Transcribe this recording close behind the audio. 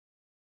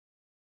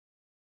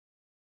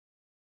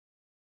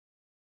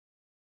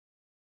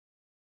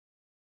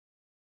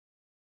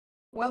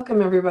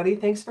Welcome, everybody.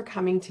 Thanks for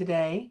coming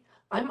today.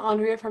 I'm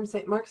Andrea from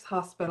St. Mark's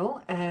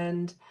Hospital,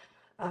 and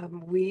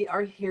we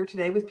are here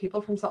today with people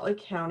from Salt Lake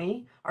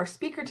County. Our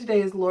speaker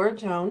today is Laura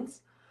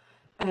Jones,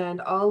 and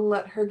I'll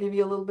let her give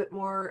you a little bit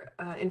more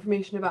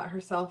information about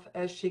herself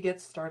as she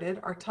gets started.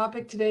 Our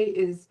topic today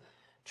is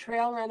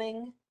Trail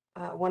Running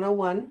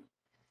 101.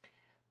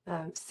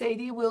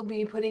 Sadie will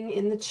be putting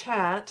in the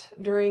chat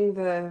during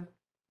the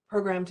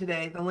program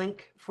today the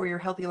link for your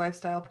healthy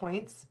lifestyle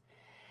points.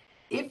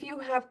 If you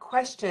have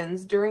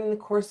questions during the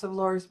course of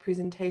Laura's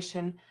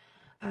presentation,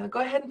 go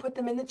ahead and put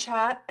them in the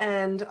chat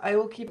and I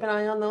will keep an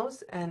eye on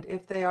those. And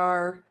if they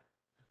are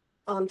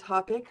on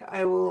topic,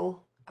 I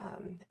will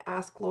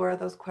ask Laura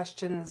those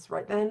questions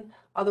right then.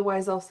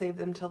 Otherwise, I'll save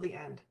them till the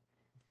end.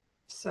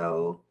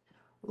 So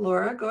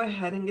Laura, go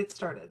ahead and get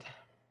started.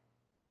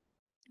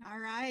 All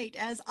right.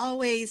 As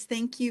always,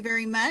 thank you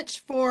very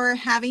much for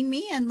having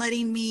me and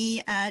letting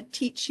me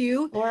teach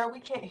you. Laura, we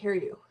can't hear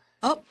you.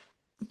 Oh.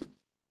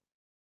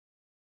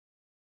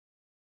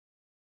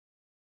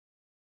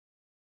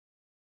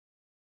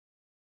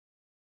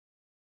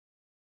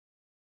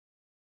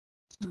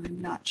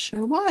 I'm not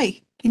sure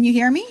why. Can you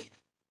hear me?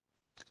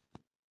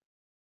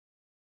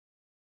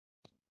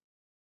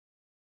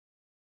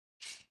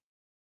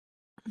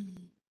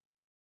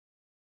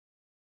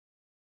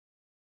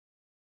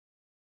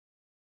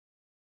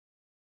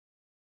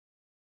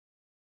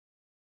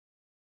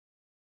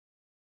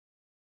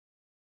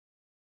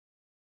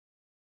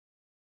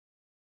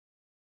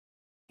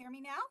 Hear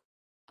me now?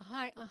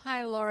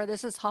 Hi, Laura.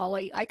 This is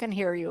Holly. I can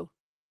hear you.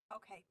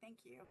 Okay, thank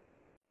you.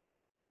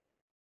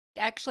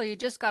 Actually, you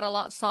just got a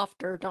lot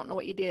softer. Don't know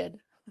what you did.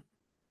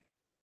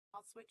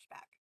 I'll switch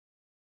back.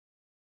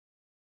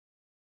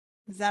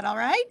 Is that all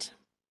right?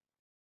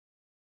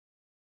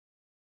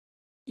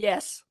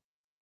 Yes.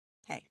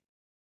 Okay.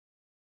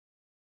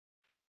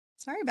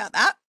 Sorry about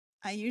that.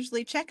 I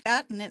usually check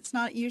that and it's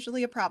not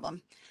usually a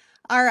problem.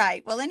 All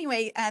right. Well,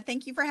 anyway,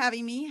 thank you for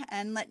having me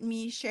and letting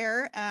me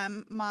share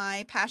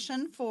my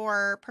passion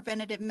for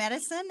preventative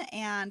medicine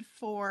and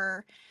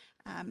for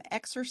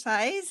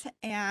exercise.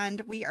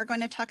 And we are going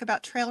to talk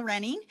about trail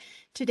running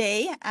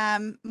today.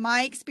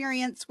 My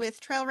experience with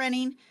trail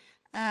running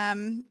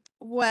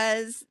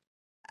was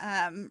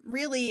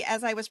really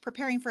as I was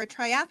preparing for a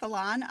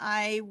triathlon,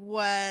 I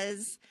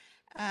was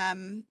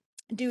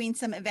doing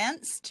some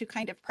events to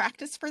kind of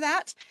practice for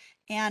that.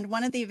 And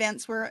one of the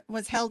events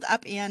was held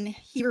up in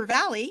Heber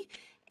Valley.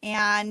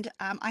 And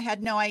I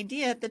had no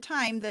idea at the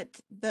time that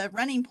the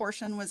running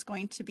portion was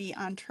going to be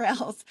on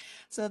trails.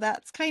 So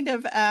that's kind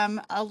of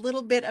a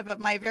little bit of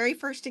my very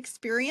first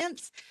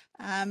experience.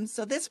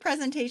 So this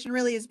presentation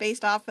really is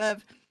based off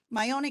of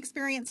my own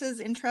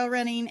experiences in trail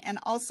running and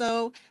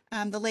also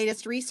the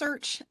latest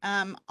research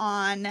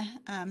on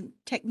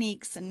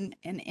techniques and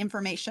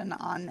information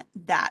on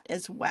that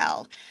as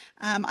well.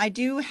 I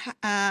do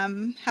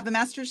have a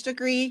master's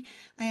degree.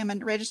 I am a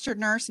registered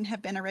nurse and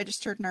have been a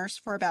registered nurse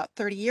for about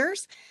 30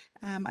 years.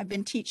 I've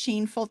been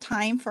teaching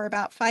full-time for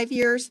about 5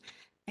 years,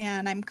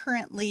 and I'm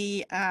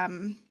currently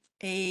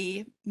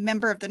a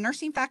member of the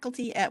nursing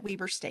faculty at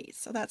Weber State.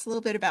 So that's a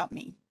little bit about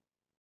me.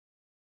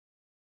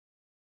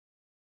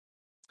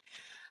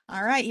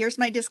 All right, here's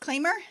my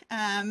disclaimer.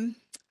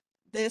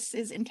 This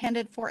is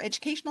intended for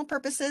educational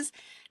purposes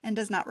and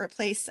does not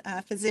replace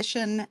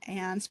physician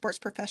and sports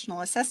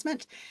professional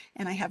assessment,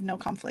 and I have no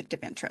conflict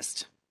of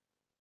interest.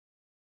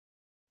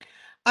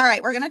 All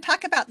right, we're going to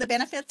talk about the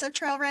benefits of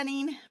trail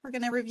running. We're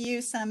going to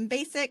review some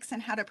basics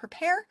and how to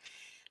prepare.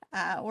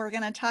 We're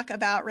going to talk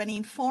about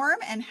running form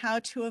and how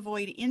to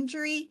avoid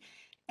injury,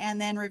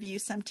 and then review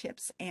some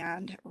tips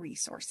and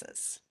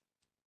resources.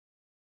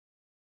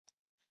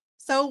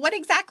 So what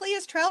exactly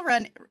is trail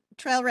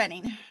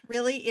running?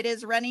 Really, it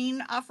is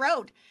running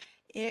off-road.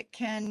 It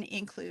can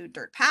include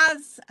dirt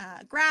paths,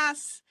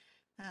 grass,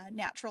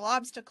 natural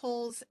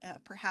obstacles,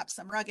 perhaps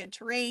some rugged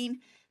terrain,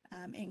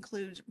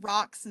 include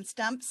rocks and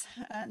stumps.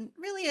 And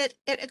really, it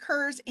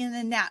occurs in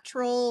a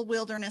natural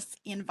wilderness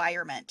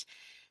environment.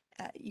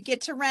 You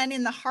get to run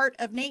in the heart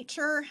of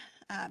nature,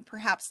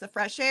 perhaps the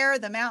fresh air,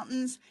 the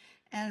mountains,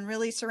 and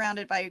really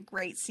surrounded by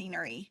great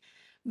scenery.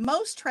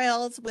 Most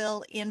trails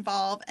will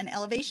involve an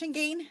elevation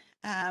gain,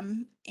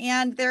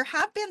 and there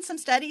have been some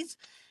studies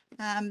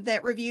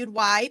that reviewed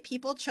why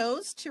people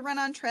chose to run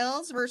on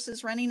trails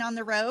versus running on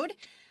the road.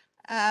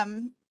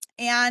 And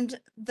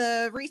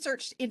the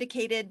research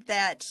indicated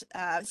that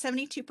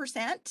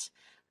 72%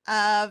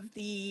 of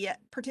the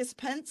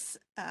participants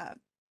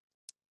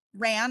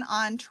ran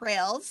on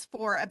trails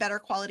for a better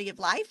quality of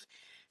life.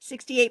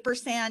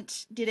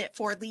 68% did it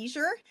for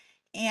leisure,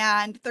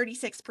 and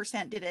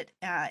 36% did it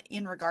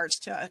in regards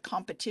to a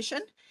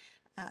competition.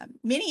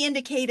 Many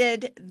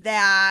indicated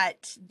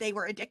that they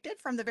were addicted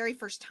from the very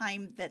first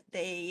time that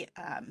they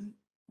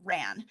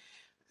ran.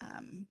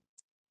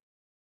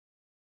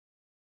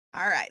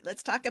 All right,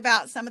 let's talk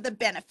about some of the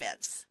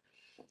benefits.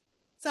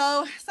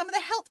 So some of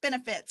the health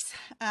benefits,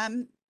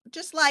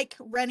 just like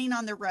running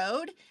on the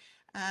road,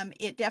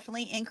 it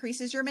definitely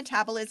increases your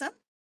metabolism.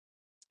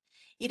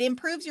 It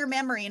improves your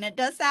memory, and it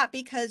does that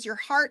because your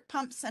heart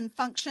pumps and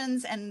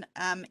functions and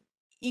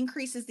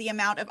increases the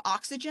amount of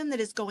oxygen that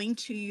is going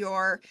to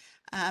your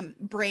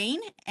brain.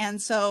 And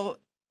so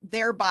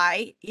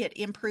thereby it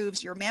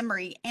improves your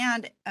memory.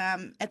 And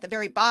at the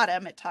very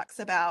bottom, it talks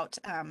about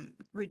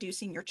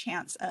reducing your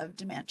chance of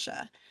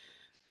dementia.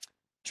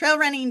 Trail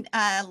running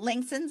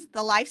lengthens the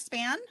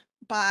lifespan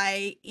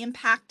by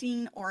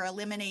impacting or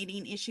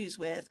eliminating issues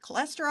with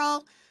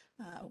cholesterol,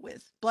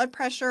 with blood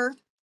pressure.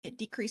 It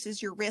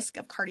decreases your risk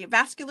of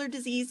cardiovascular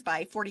disease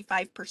by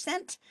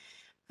 45%.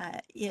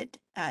 It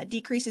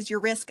decreases your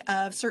risk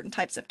of certain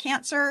types of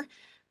cancer,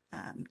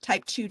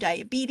 type 2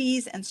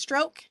 diabetes, and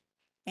stroke.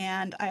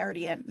 And I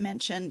already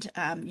mentioned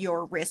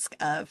your risk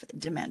of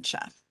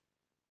dementia.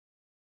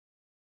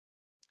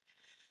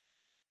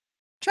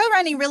 Trail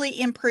running really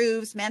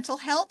improves mental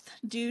health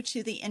due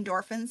to the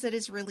endorphins that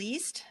is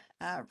released.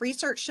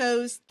 Research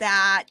shows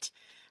that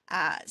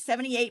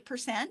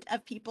 78%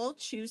 of people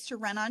choose to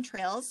run on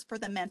trails for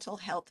the mental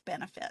health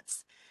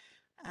benefits.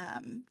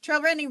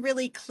 Trail running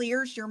really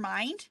clears your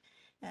mind,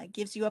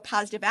 gives you a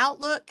positive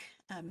outlook,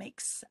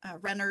 makes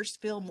runners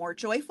feel more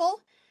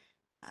joyful.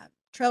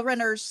 Trail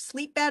runners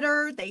sleep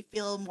better, they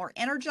feel more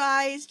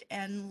energized,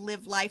 and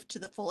live life to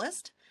the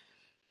fullest.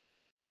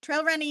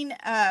 Trail running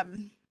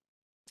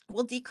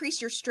will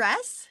decrease your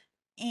stress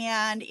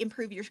and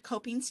improve your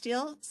coping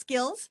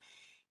skills.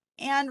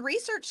 And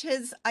research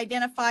has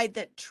identified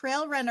that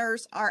trail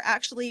runners are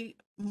actually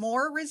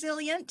more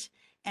resilient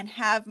and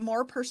have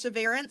more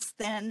perseverance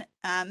than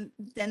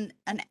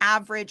an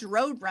average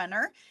road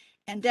runner,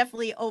 and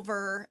definitely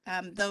over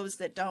those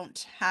that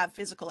don't have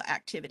physical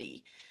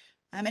activity.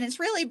 And it's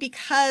really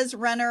because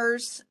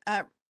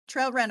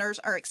trail runners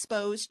are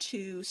exposed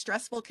to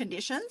stressful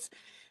conditions.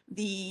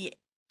 The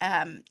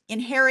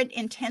inherent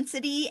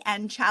intensity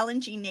and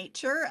challenging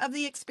nature of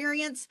the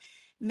experience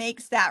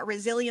makes that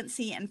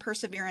resiliency and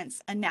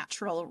perseverance a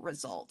natural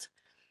result.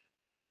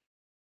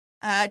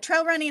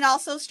 Trail running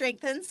also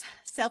strengthens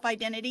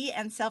self-identity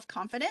and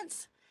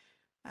self-confidence.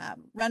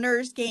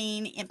 Runners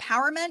gain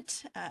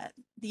empowerment,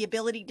 the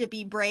ability to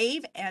be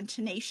brave and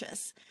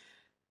tenacious.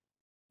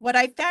 What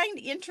I find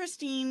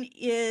interesting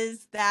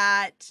is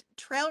that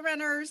trail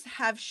runners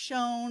have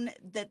shown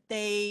that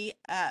they,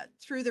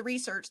 through the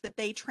research, that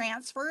they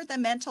transfer the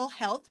mental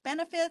health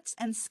benefits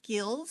and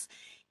skills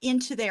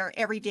into their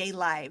everyday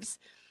lives,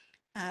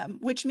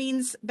 which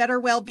means better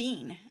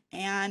well-being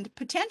and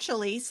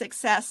potentially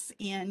success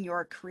in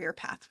your career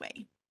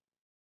pathway.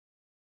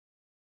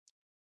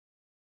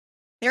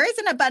 There is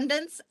an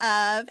abundance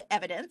of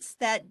evidence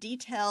that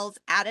details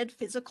added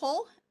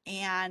physical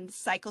and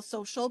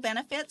psychosocial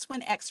benefits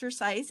when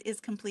exercise is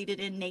completed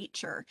in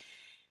nature.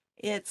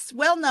 It's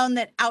well known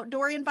that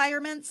outdoor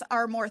environments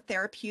are more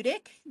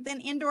therapeutic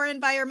than indoor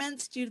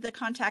environments due to the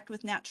contact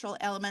with natural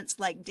elements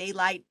like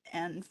daylight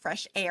and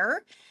fresh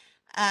air.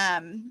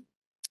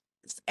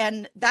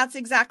 And that's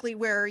exactly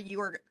where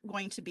you are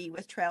going to be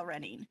with trail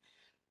running.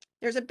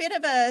 There's a bit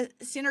of a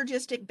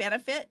synergistic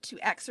benefit to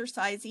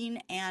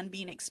exercising and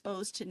being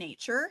exposed to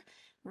nature,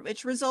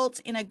 which results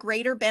in a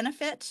greater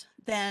benefit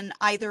than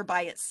either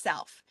by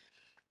itself.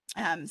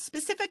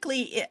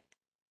 Specifically,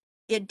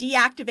 it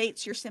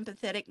deactivates your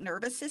sympathetic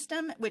nervous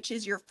system, which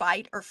is your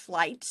fight or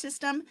flight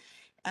system,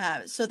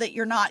 so that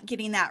you're not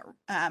getting that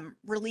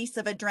release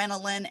of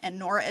adrenaline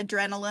and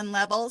noradrenaline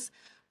levels,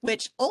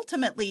 which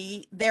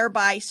ultimately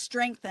thereby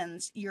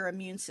strengthens your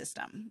immune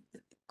system.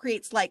 It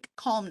creates like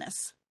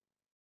calmness.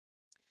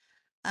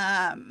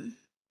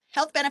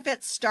 Health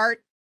benefits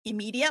start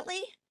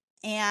immediately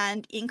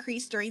and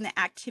increase during the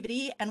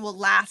activity and will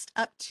last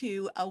up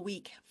to a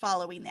week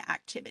following the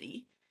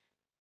activity.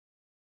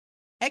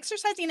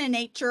 Exercising in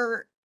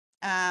nature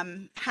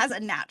has a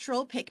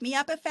natural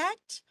pick-me-up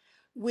effect,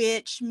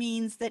 which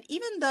means that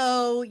even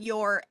though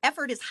your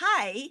effort is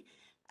high,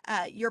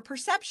 your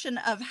perception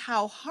of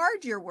how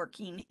hard you're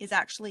working is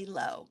actually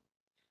low.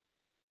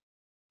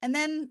 And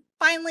then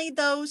finally,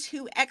 those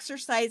who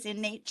exercise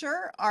in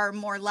nature are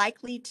more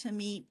likely to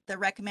meet the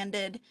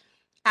recommended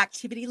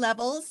activity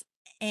levels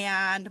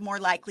and more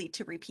likely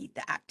to repeat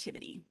the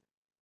activity.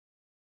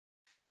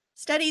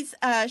 Studies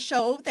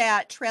show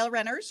that trail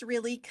runners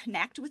really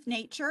connect with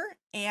nature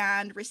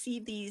and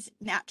receive these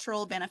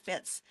natural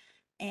benefits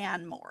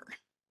and more.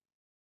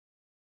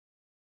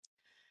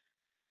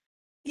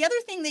 The other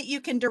thing that you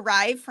can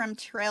derive from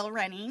trail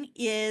running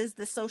is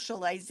the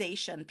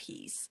socialization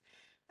piece.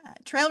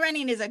 Trail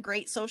running is a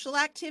great social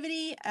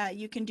activity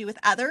you can do with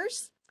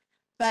others,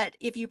 but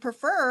if you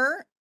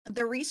prefer,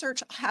 the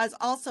research has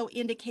also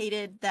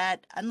indicated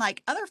that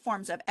unlike other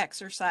forms of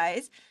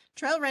exercise,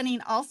 trail running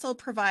also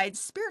provides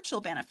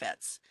spiritual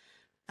benefits,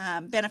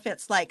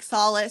 benefits like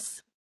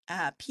solace,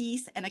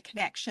 peace, and a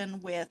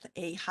connection with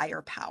a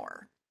higher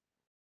power.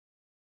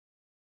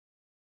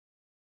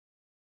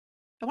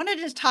 I wanted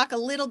to talk a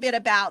little bit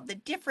about the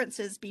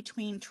differences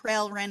between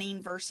trail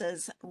running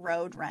versus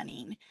road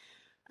running.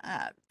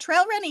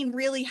 Trail running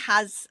really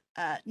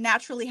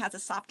naturally has a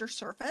softer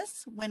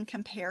surface when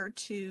compared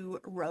to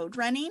road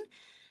running.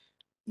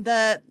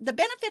 The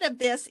benefit of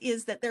this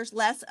is that there's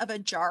less of a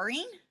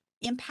jarring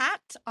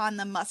impact on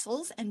the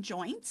muscles and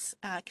joints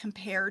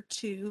compared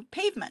to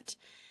pavement.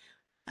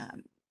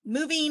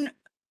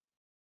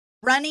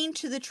 Running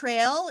to the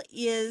trail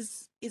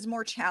is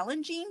more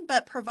challenging,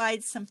 but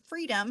provides some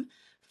freedom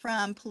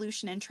from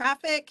pollution and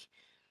traffic.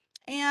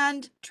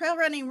 And trail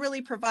running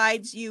really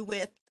provides you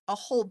with a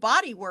whole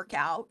body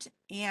workout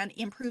and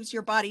improves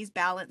your body's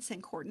balance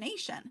and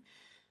coordination.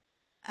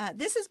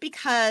 This is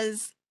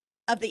because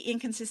of the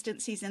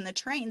inconsistencies in the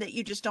terrain that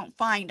you just don't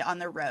find on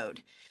the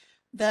road.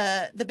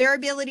 The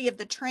variability of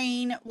the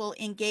terrain will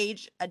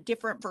engage a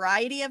different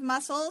variety of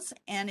muscles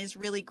and is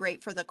really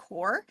great for the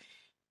core,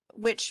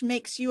 which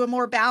makes you a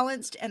more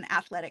balanced and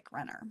athletic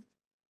runner.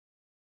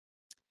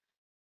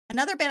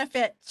 Another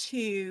benefit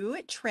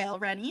to trail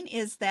running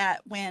is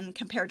that when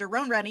compared to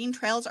road running,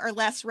 trails are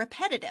less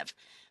repetitive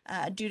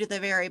due to the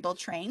variable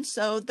terrain.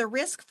 So the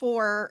risk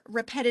for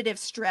repetitive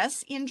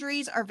stress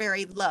injuries are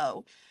very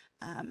low.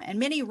 And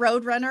many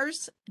road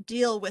runners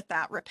deal with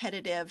that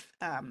repetitive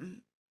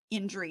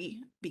injury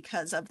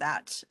because of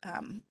that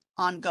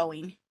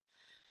ongoing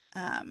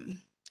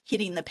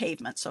hitting the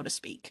pavement, so to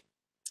speak.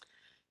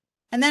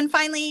 And then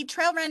finally,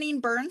 trail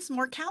running burns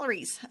more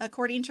calories.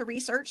 According to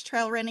research,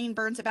 trail running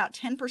burns about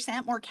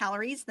 10% more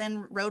calories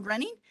than road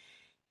running.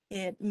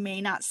 It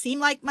may not seem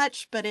like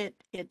much, but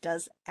it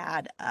does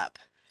add up.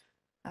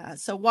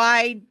 So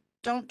why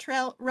don't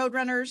road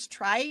runners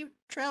try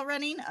trail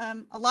running?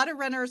 A lot of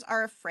runners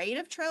are afraid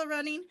of trail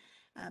running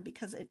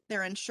because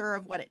they're unsure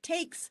of what it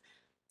takes.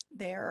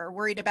 They're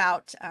worried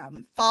about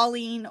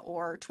falling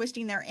or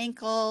twisting their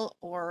ankle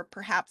or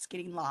perhaps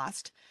getting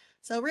lost.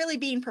 So really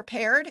being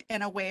prepared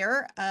and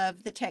aware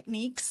of the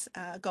techniques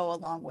go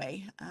a long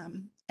way.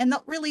 And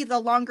really the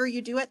longer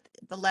you do it,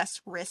 the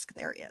less risk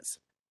there is.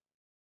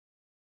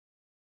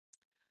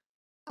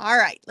 All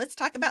right, let's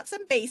talk about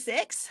some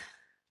basics.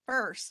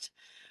 First,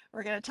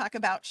 we're going to talk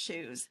about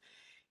shoes.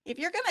 If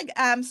you're going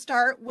to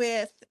start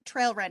with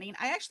trail running,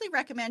 I actually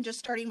recommend just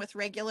starting with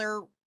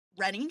regular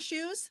running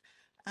shoes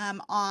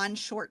on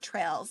short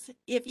trails.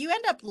 If you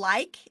end up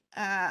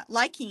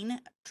liking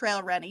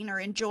trail running or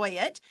enjoy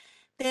it,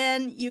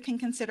 then you can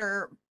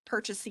consider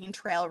purchasing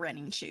trail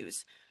running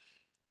shoes.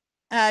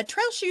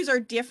 Trail shoes are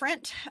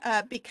different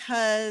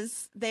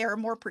because they are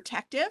more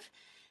protective.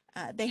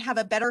 They have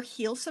a better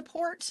heel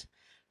support.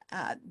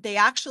 They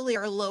actually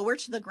are lower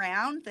to the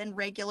ground than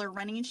regular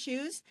running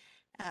shoes,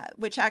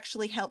 which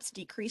actually helps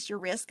decrease your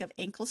risk of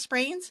ankle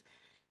sprains.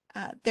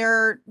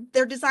 They're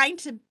designed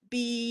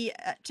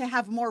to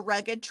have more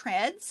rugged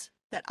treads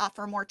that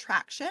offer more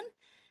traction.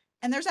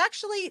 And there's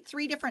actually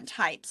 3 different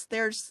types.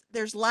 There's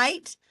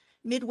light,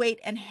 midweight,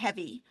 and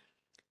heavy.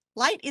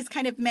 Light is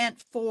kind of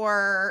meant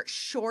for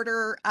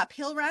shorter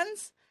uphill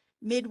runs.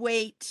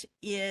 Midweight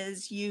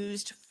is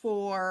used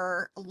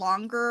for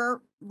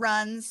longer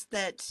runs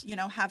that,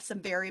 have some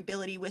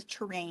variability with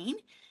terrain.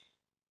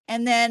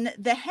 And then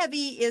the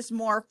heavy is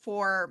more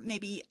for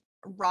maybe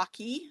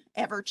rocky,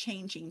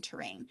 ever-changing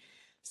terrain.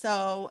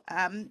 So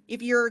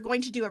if you're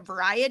going to do a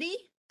variety,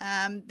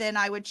 then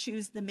I would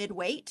choose the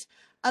midweight.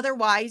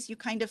 Otherwise, you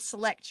kind of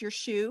select your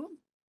shoe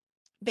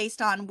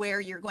based on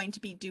where you're going to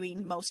be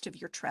doing most of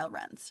your trail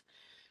runs.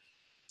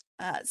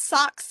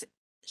 Socks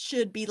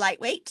should be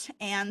lightweight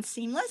and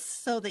seamless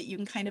so that you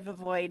can kind of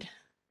avoid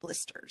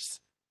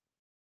blisters.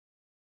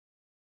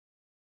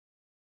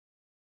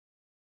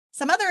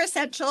 Some other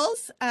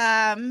essentials.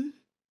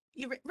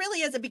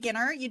 Really, as a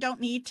beginner, you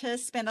don't need to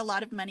spend a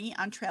lot of money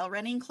on trail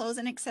running clothes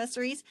and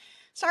accessories.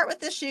 Start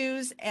with the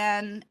shoes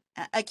and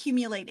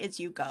accumulate as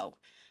you go.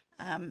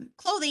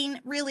 Clothing,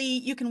 really,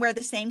 you can wear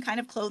the same kind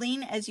of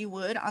clothing as you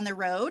would on the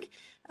road.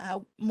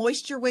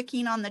 Moisture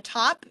wicking on the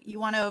top. You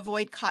want to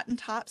avoid cotton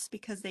tops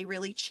because they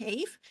really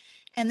chafe.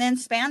 And then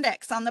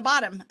spandex on the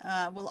bottom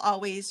will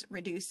always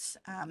reduce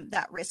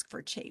that risk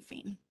for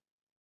chafing.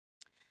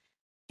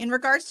 In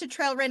regards to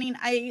trail running,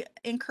 I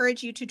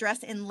encourage you to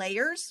dress in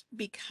layers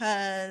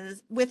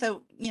because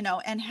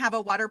and have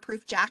a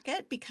waterproof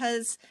jacket,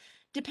 because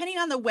depending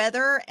on the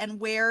weather and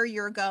where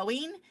you're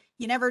going,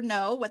 you never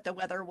know what the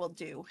weather will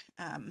do.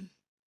 And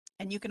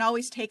you can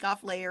always take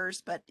off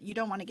layers, but you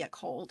don't want to get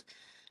cold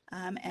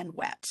and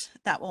wet.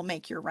 That will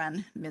make your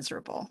run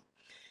miserable.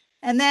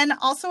 And then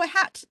also a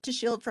hat to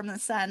shield from the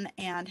sun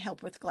and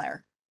help with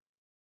glare.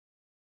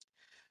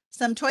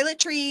 Some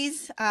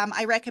toiletries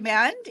I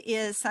recommend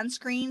is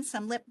sunscreen,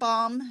 some lip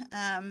balm,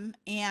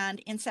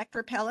 and insect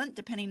repellent,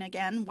 depending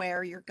again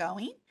where you're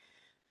going.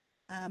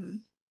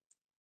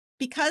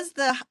 Because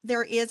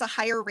there is a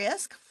higher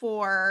risk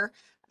for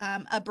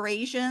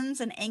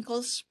abrasions and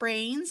ankle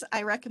sprains,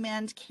 I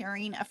recommend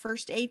carrying a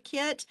first aid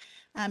kit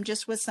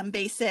just with some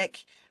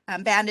basic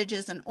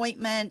bandages and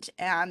ointment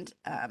and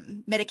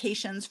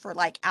medications for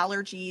like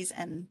allergies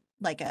and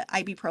like a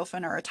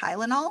ibuprofen or a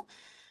Tylenol.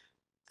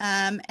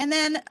 And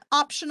then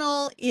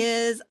optional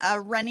is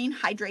a running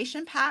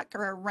hydration pack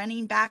or a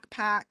running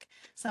backpack.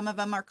 Some of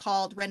them are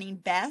called running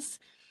vests.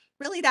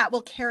 Really, that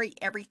will carry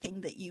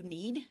everything that you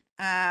need.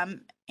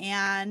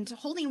 And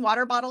holding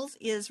water bottles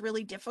is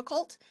really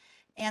difficult.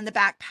 And the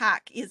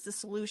backpack is the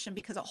solution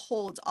because it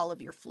holds all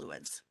of your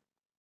fluids.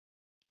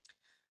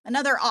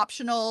 Another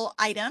optional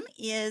item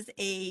is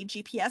a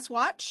GPS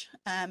watch.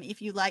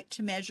 If you like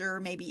to measure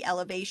maybe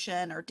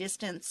elevation or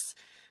distance,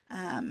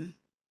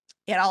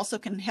 it also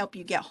can help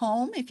you get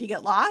home if you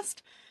get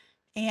lost.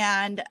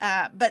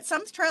 But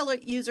some trail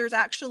users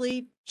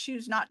actually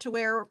choose not to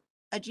wear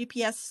a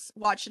GPS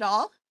watch at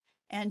all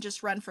and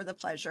just run for the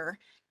pleasure.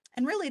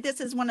 And really,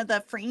 this is one of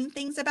the freeing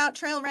things about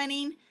trail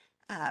running,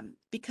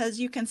 because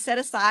you can set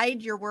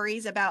aside your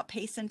worries about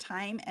pace and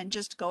time and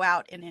just go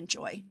out and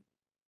enjoy.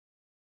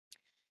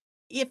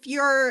 If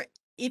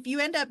you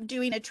end up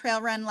doing a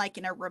trail run like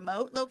in a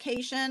remote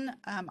location,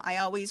 I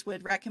always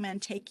would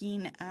recommend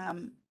taking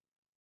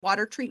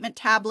water treatment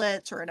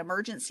tablets or an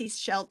emergency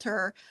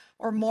shelter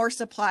or more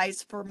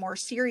supplies for more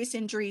serious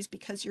injuries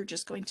because you're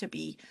just going to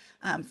be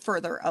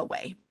further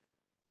away.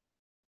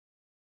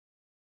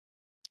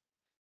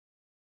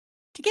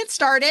 To get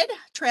started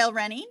trail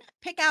running,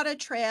 picking out a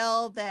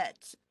trail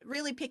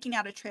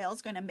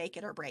is going to make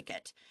it or break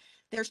it.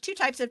 There's two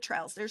types of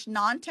trails. There's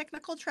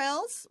non-technical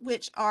trails,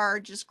 which are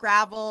just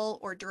gravel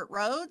or dirt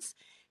roads.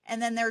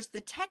 And then there's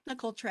the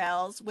technical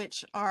trails,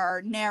 which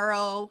are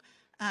narrow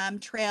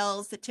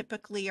trails that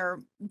typically are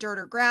dirt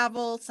or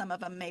gravel. Some of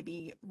them may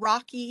be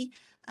rocky.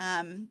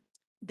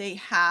 They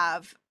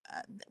have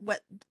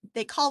what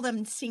they call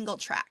them single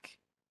track,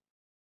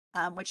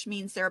 which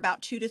means they're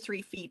about 2 to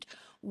 3 feet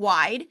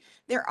wide.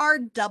 There are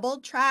double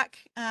track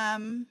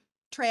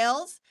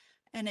trails,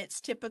 and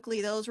it's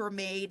typically those were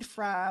made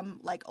from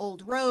like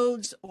old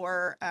roads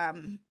or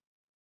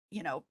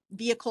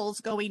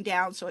vehicles going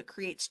down, so it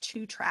creates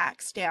 2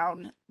 tracks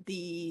down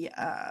the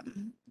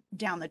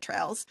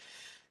trails.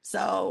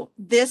 So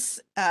this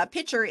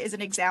picture is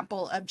an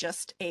example of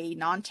just a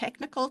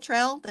non-technical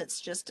trail that's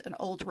just an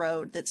old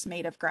road that's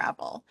made of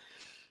gravel.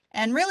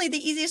 And really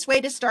the easiest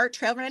way to start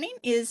trail running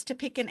is to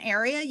pick an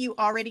area you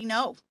already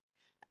know,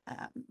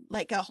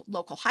 like a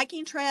local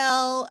hiking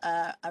trail,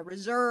 a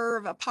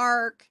reserve, a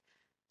park.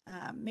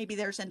 Maybe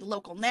there's a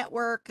local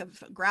network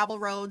of gravel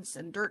roads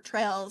and dirt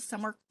trails.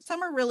 Some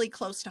are really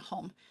close to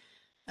home.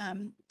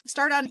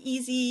 Start on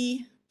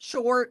easy,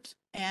 short,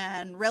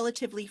 and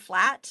relatively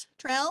flat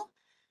trail.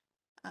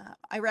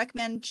 I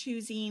recommend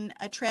choosing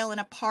a trail in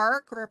a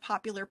park or a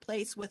popular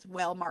place with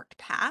well-marked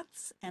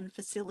paths and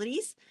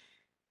facilities.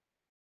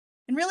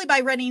 And really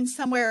by running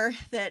somewhere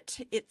that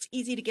it's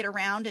easy to get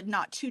around and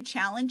not too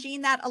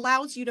challenging, that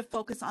allows you to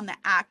focus on the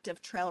act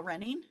of trail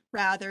running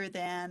rather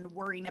than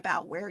worrying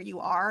about where you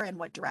are and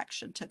what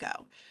direction to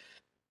go.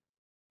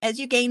 As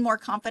you gain more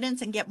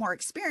confidence and get more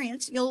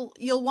experience, you'll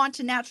want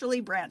to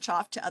naturally branch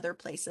off to other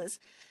places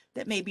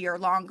that maybe are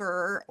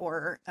longer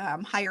or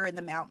higher in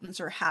the mountains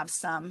or have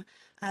some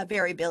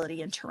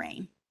variability in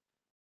terrain.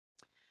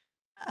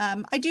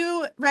 I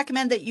do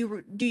recommend that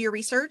you do your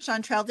research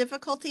on trail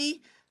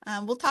difficulty.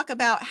 We'll talk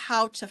about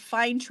how to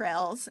find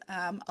trails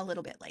a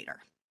little bit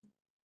later.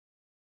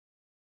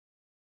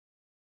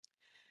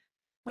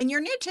 When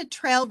you're new to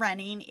trail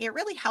running, it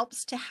really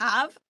helps to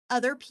have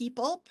other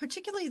people,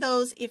 particularly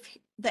those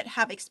that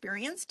have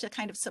experience, to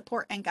kind of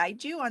support and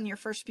guide you on your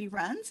first few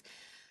runs,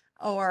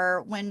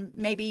 or when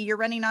maybe you're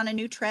running on a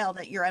new trail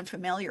that you're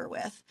unfamiliar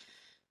with.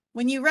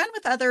 When you run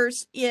with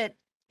others, it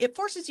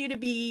forces you to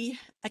be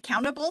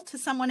accountable to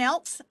someone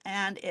else,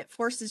 and it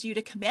forces you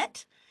to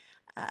commit.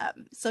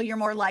 So you're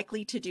more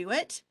likely to do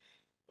it.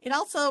 It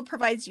also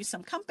provides you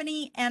some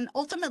company, and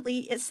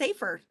ultimately it's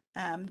safer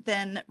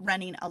than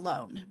running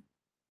alone.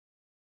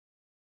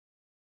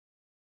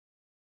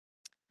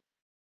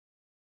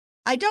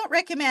 I don't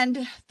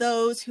recommend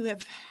those who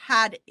have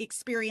had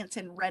experience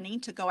in running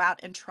to go out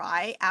and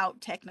try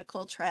out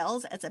technical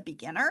trails as a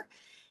beginner.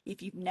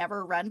 If you've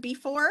never run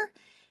before,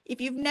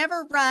 if you've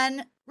never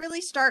run,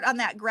 really start on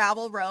that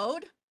gravel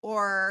road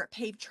or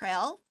paved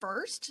trail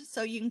first,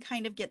 so you can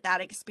kind of get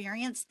that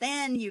experience.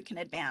 Then you can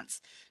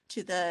advance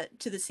to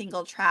the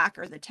single track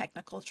or the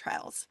technical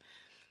trails.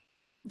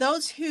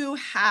 Those who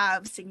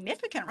have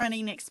significant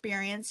running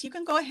experience, you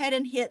can go ahead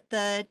and hit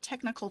the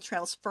technical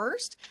trails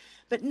first,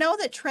 but know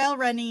that trail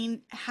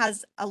running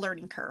has a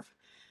learning curve.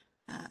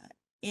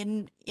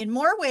 In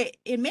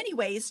many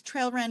ways,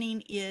 trail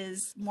running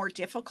is more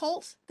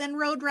difficult than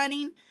road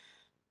running.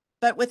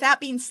 But with that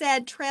being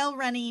said, trail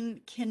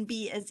running can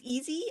be as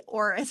easy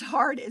or as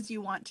hard as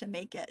you want to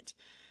make it.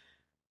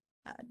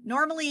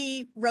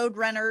 Normally, road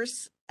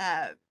runners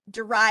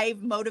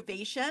derive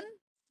motivation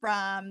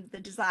from the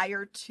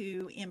desire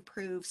to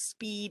improve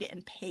speed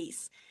and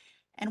pace.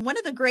 And one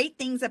of the great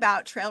things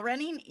about trail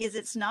running is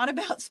it's not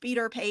about speed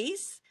or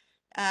pace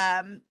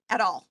at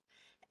all.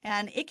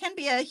 And it can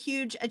be a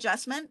huge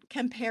adjustment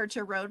compared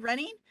to road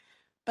running.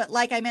 But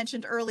like I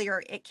mentioned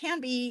earlier, it can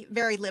be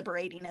very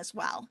liberating as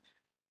well.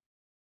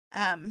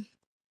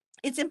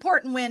 It's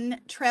important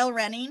when trail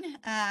running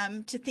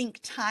to think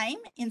time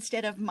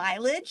instead of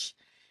mileage.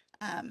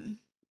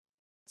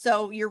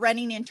 So you're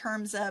running in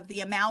terms of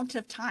the amount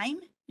of time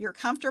you're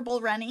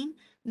comfortable running,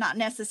 not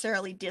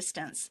necessarily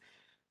distance.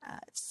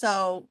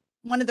 So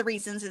one of the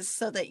reasons is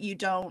so that you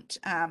don't,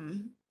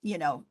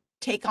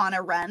 take on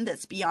a run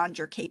that's beyond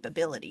your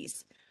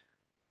capabilities.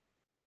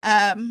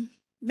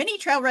 Many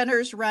trail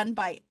runners run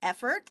by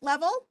effort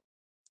level,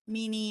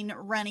 meaning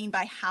running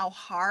by how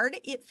hard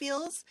it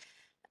feels.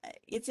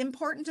 It's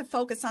important to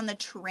focus on the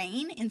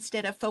terrain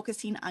instead of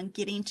focusing on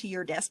getting to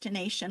your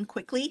destination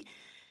quickly,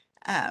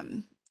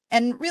 and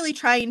really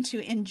trying to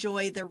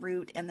enjoy the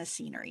route and the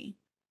scenery.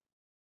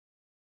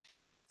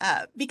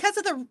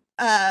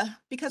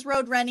 Because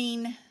road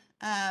running,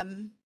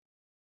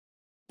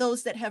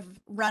 those that have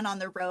run on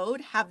the road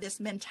have this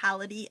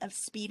mentality of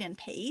speed and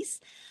pace.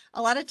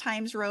 A lot of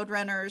times road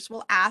runners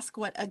will ask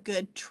what a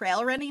good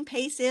trail running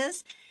pace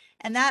is,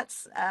 and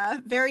that's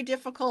a very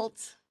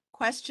difficult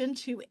question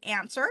to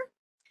answer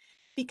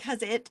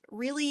because it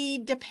really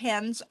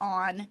depends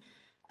on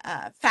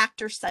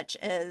factors such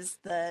as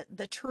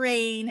the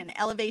terrain and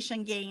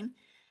elevation gain.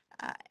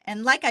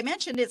 And like I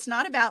mentioned, it's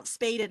not about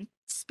speed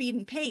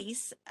and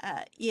pace.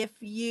 If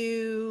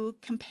you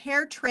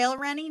compare trail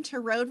running to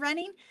road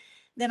running,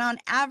 then on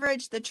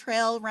average, the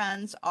trail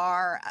runs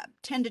are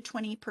 10 to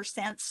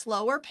 20%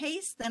 slower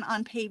pace than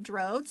on paved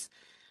roads.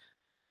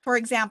 For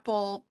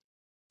example,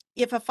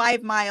 if a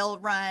 5-mile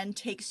run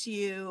takes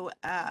you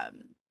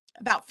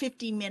about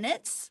 50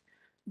 minutes,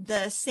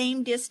 the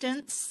same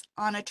distance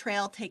on a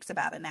trail takes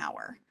about an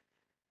hour.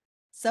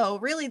 So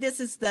really, this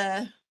is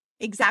the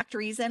exact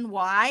reason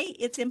why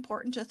it's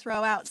important to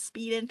throw out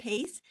speed and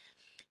pace.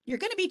 You're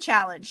going to be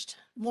challenged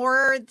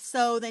more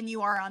so than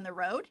you are on the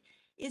road.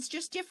 It's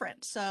just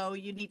different. So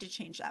you need to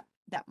change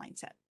that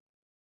mindset.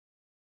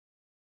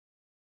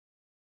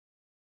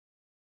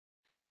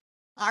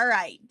 All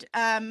right.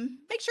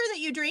 Make sure that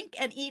you drink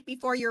and eat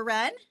before your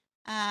run,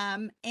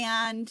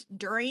 and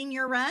during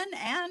your run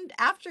and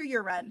after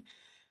your run.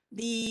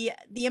 The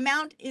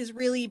amount is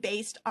really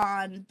based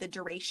on the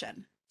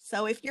duration.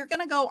 So if you're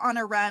going to go on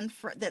a run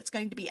that's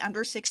going to be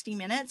under 60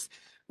 minutes,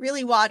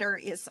 really water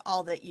is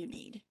all that you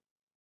need.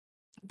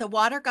 The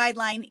water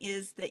guideline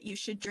is that you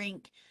should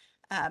drink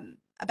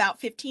about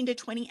 15 to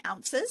 20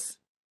 ounces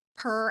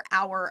per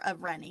hour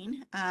of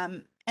running,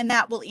 and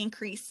that will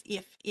increase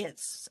if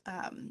it's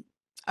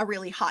a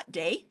really hot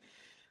day.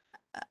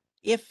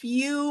 If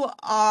you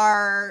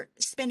are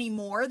spending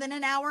more than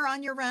an hour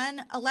on your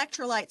run,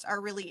 electrolytes are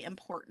really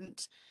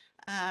important.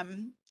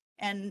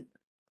 And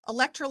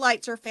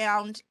electrolytes are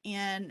found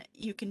in,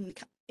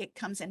 it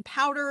comes in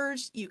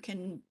powders. You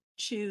can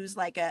choose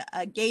like a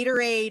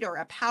Gatorade or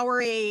a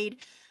Powerade.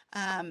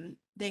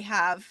 They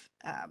have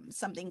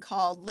something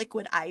called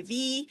Liquid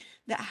IV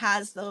that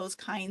has those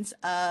kinds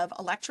of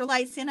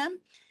electrolytes in them.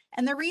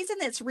 And the reason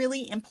it's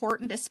really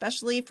important,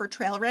 especially for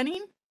trail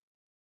running,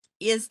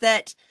 is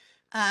that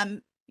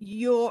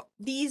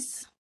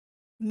these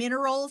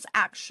minerals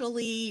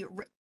actually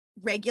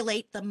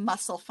regulate the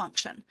muscle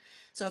function.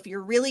 So if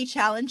you're really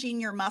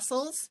challenging your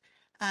muscles,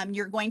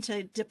 you're going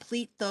to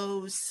deplete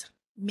those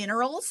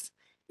minerals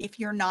if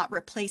you're not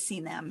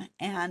replacing them,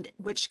 and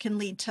which can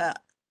lead to,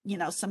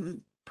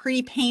 some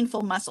pretty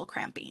painful muscle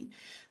cramping.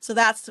 So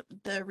that's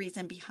the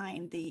reason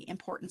behind the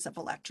importance of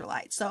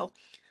electrolytes. So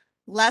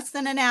less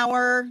than an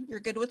hour, you're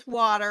good with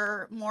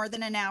water. More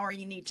than an hour,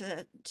 you need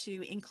to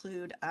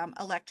include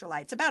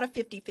electrolytes, about a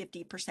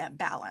 50-50%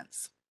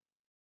 balance.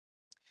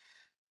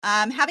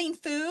 Having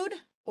food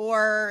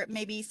or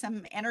maybe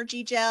some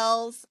energy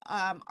gels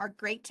are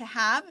great to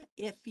have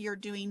if you're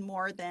doing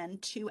more than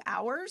 2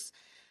 hours.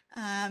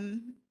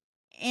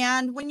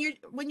 And when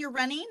you're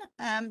running,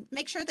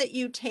 make sure that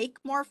you take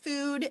more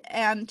food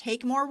and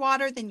take more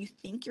water than you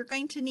think you're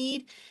going to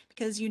need,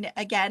 because you,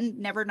 again,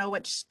 never know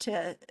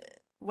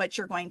what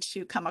you're going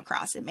to come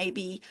across. It may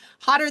be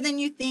hotter than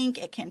you think.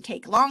 It can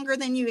take longer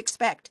than you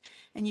expect,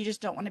 and you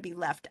just don't want to be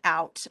left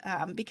out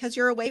because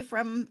you're away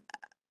from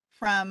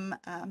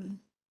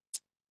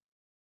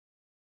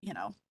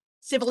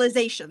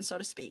civilization, so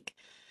to speak.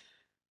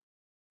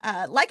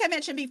 Like I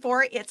mentioned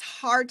before, it's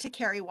hard to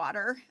carry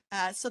water.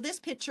 So this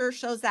picture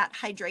shows that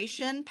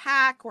hydration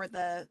pack, or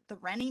the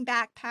running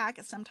backpack.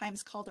 It's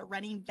sometimes called a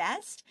running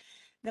vest,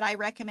 that I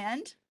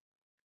recommend,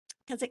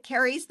 because it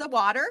carries the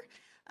water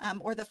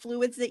or the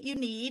fluids that you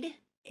need.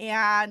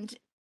 And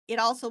it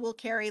also will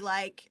carry,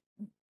 like,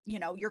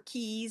 your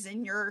keys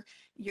and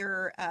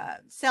your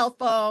cell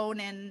phone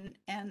and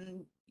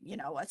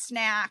a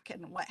snack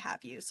and what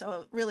have you. So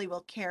it really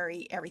will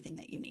carry everything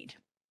that you need.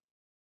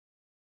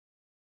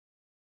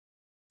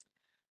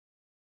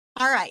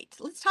 All right,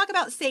 let's talk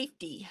about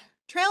safety.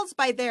 Trails,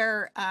 by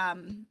their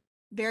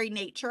very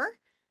nature,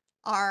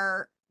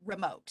 are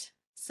remote.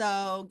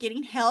 So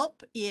getting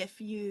help if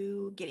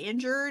you get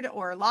injured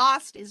or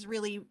lost is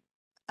really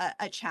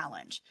a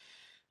challenge.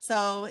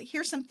 So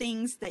here's some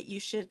things that you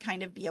should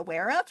kind of be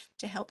aware of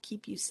to help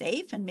keep you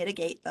safe and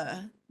mitigate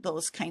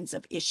those kinds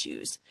of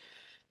issues.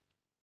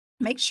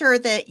 Make sure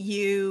that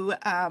you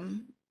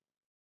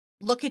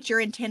look at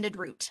your intended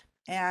route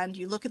and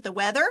you look at the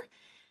weather.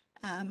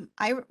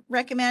 I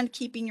recommend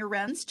keeping your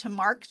runs to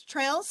marked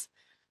trails.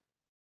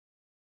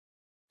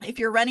 If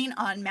you're running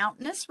on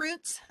mountainous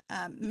routes,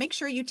 make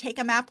sure you take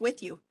a map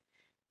with you.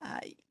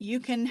 You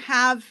can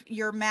have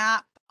your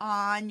map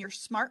on your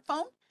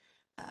smartphone.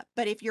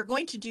 But if you're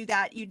going to do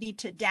that, you need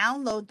to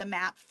download the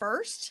map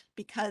first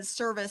because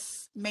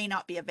service may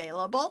not be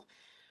available.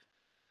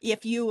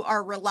 If you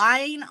are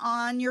relying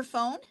on your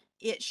phone,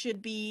 it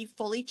should be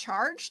fully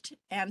charged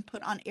and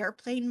put on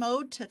airplane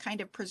mode to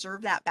kind of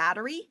preserve that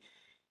battery.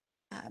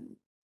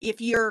 If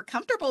you're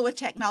comfortable with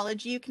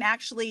technology, you can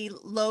actually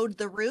load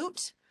the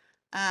route,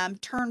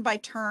 turn by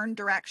turn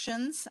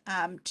directions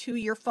to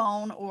your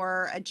phone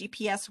or a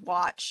GPS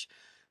watch,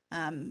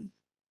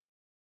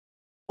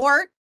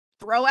 or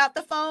throw out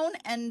the phone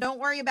and don't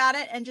worry about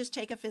it and just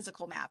take a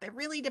physical map. It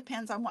really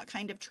depends on what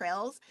kind of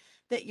trails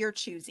that you're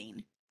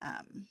choosing.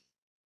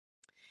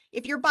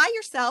 If you're by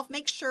yourself,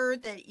 make sure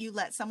that you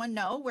let someone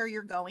know where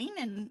you're going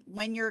and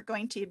when you're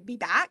going to be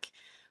back.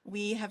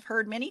 We have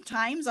heard many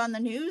times on the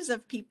news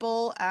of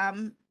people,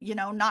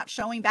 not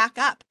showing back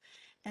up.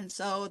 And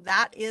so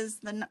that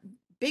is the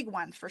big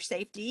one for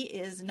safety,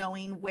 is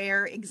knowing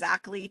where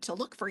exactly to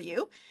look for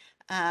you,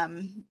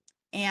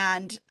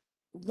 and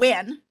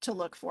when to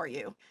look for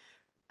you.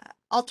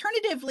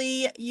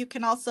 Alternatively, you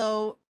can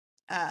also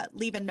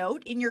leave a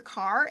note in your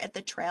car at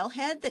the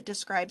trailhead that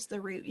describes the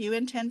route you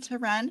intend to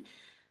run.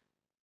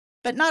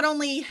 But not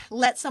only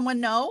let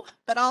someone know,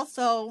 but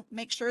also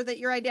make sure that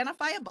you're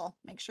identifiable.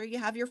 Make sure you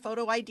have your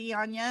photo ID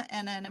on you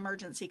and an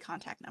emergency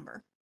contact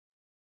number.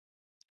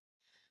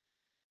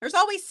 There's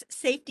always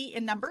safety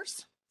in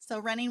numbers. So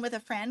running with a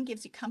friend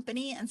gives you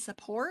company and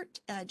support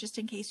just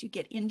in case you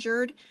get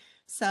injured.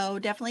 So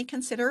definitely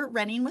consider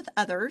running with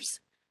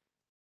others.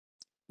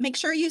 Make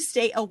sure you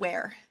stay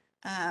aware.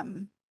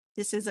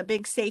 This is a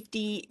big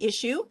safety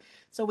issue.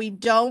 So we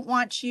don't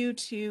want you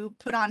to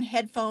put on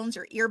headphones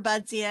or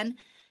earbuds in.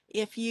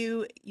 If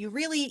you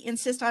really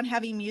insist on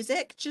having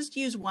music, just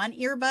use one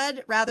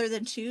earbud rather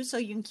than two so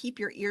you can keep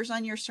your ears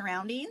on your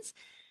surroundings.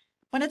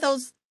 One of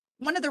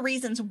the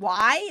reasons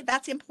why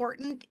that's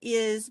important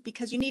is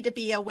because you need to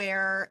be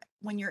aware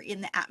when you're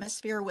in the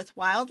atmosphere with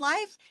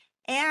wildlife,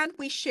 and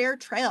we share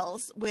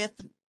trails with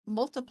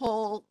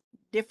multiple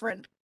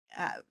different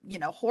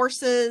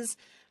horses,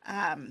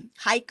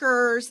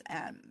 hikers,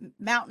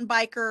 mountain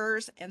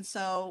bikers, and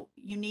so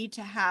you need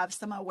to have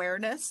some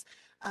awareness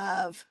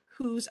of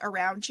who's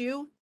around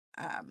you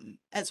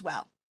as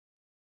well.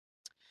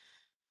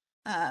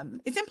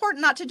 It's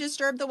important not to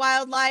disturb the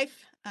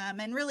wildlife,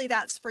 and really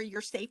that's for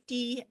your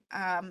safety.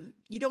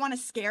 You don't want to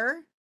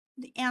scare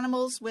the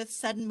animals with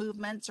sudden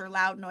movements or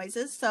loud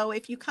noises. So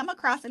if you come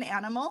across an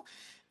animal,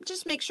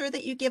 just make sure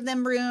that you give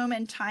them room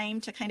and time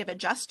to kind of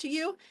adjust to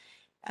you.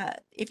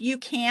 If you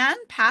can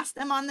pass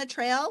them on the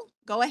trail,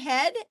 go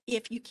ahead.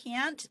 If you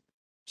can't,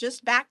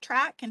 just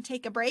backtrack and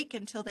take a break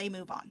until they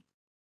move on.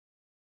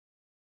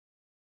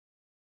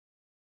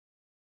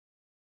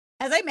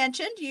 As I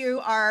mentioned, you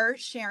are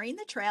sharing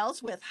the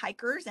trails with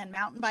hikers and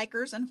mountain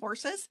bikers and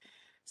horses.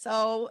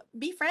 So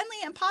be friendly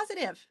and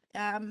positive.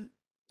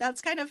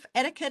 That's kind of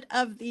etiquette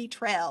of the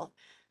trail.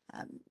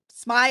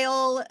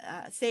 Smile,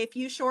 say a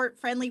few short,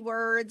 friendly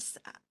words.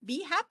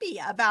 Be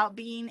happy about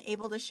being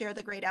able to share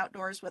the great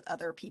outdoors with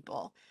other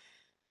people.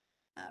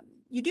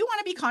 You do want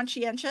to be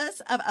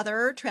conscientious of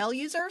other trail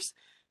users.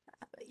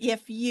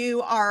 If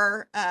you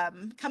are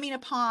coming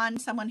upon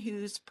someone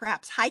who's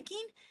perhaps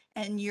hiking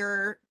and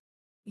you're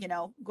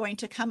going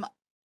to come,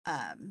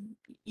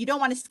 you don't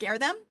want to scare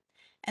them.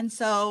 And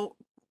so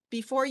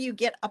before you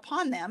get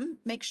upon them,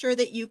 make sure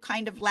that you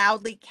kind of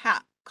loudly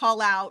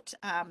call out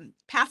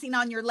passing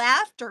on your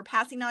left or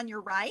passing on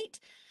your right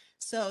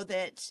so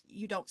that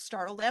you don't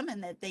startle them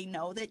and that they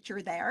know that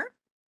you're there.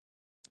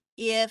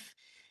 If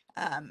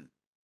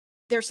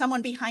there's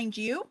someone behind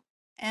you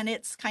and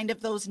it's kind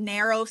of those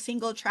narrow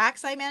single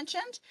tracks I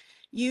mentioned,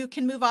 you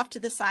can move off to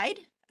the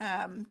side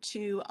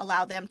to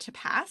allow them to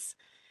pass.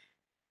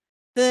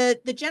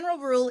 The general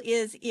rule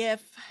is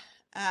if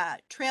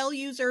trail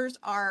users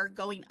are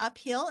going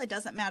uphill, it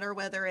doesn't matter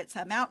whether it's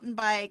a mountain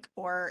bike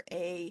or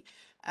a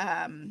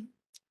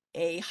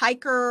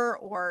hiker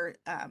or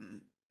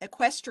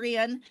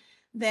equestrian,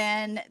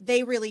 then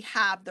they really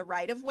have the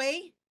right of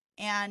way.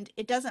 And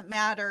it doesn't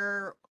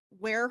matter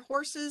where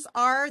horses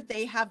are,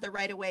 they have the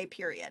right of way,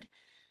 period.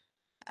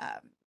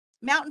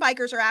 Mountain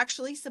bikers are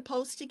actually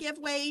supposed to give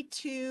way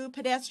to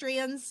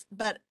pedestrians,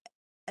 but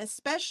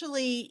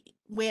especially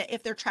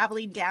if they're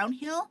traveling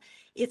downhill,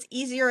 it's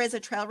easier as a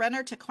trail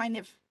runner to kind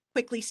of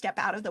quickly step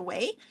out of the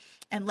way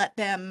and let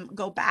them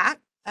go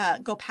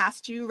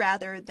past you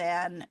rather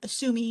than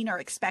assuming or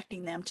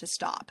expecting them to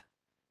stop.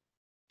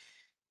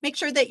 Make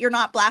sure that you're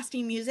not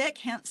blasting music,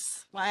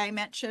 hence why I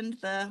mentioned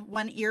the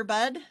one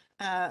earbud,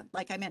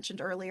 like I mentioned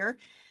earlier.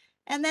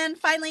 And then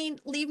finally,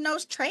 leave no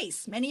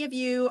trace. Many of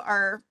you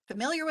are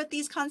familiar with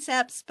these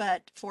concepts,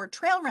 but for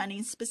trail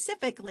running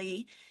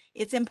specifically,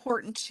 it's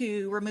important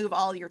to remove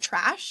all your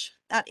trash.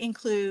 That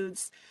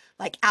includes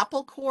like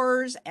apple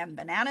cores and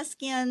banana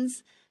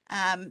skins.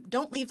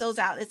 Don't leave those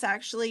out. It's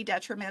actually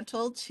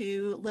detrimental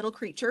to little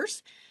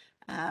creatures.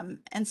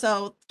 And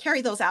so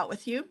carry those out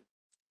with you.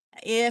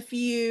 If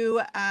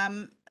you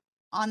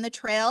on the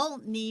trail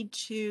need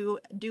to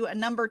do a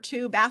number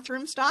 2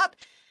 bathroom stop,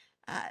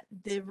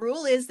 The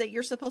rule is that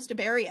you're supposed to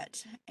bury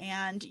it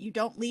and you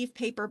don't leave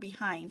paper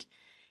behind.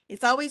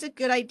 It's always a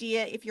good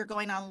idea if you're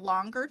going on a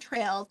longer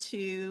trail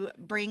to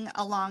bring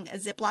along a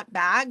Ziploc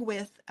bag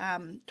with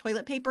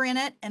toilet paper in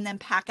it and then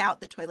pack out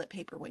the toilet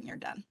paper when you're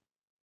done.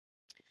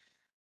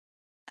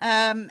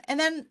 And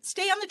then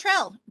stay on the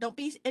trail. Don't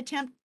be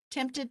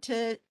tempted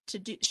to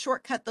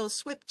shortcut those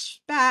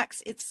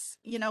switchbacks. It's,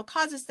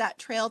 causes that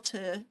trail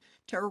to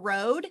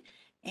erode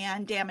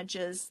and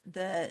damages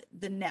the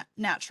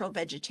natural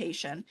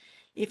vegetation.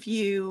 If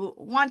you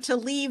want to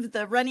leave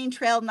the running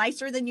trail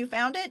nicer than you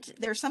found it,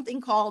 there's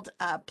something called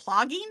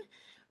plogging,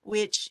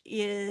 which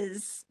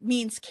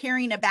means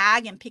carrying a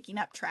bag and picking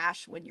up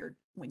trash when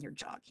you're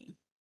jogging.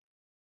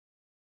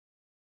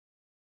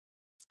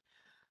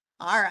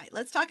 All right,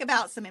 let's talk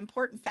about some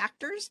important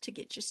factors to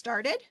get you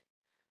started.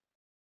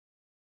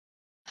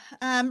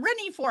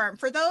 Running form.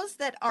 For those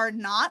that are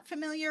not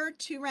familiar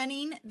to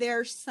running,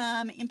 there's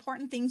some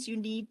important things you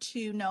need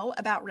to know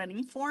about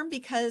running form,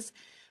 because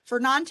for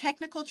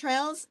non-technical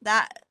trails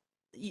that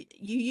you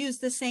use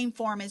the same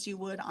form as you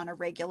would on a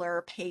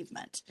regular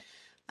pavement.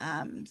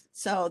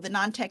 So the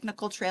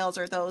non-technical trails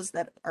are those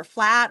that are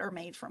flat or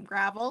made from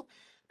gravel.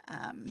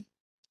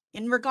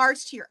 In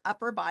regards to your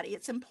upper body,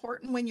 it's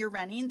important when you're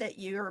running that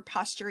your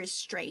posture is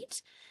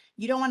straight.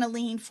 You don't want to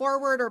lean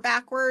forward or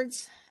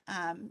backwards.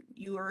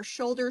 Your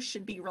shoulders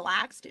should be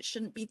relaxed. It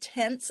shouldn't be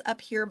tense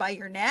up here by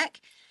your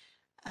neck.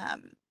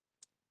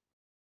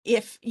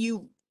 If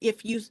you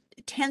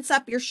tense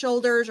up your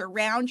shoulders or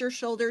round your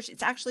shoulders,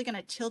 it's actually going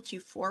to tilt you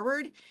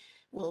forward,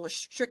 will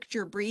restrict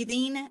your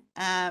breathing,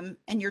 and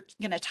you're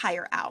going to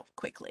tire out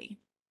quickly.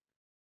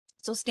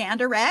 So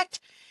stand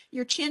erect.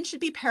 Your chin should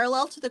be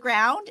parallel to the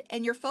ground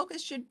and your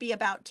focus should be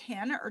about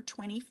 10 or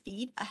 20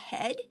 feet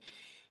ahead.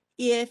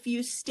 If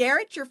you stare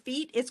at your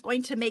feet, it's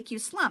going to make you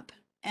slump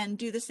and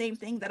do the same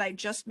thing that I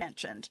just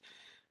mentioned.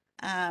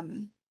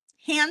 Hands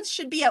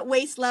should be at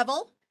waist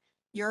level,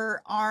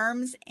 your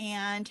arms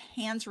and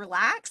hands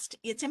relaxed.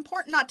 It's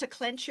important not to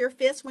clench your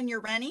fists when you're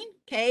running,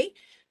 okay?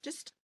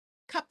 Just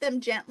cup them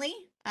gently,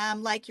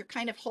 like you're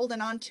kind of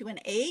holding on to an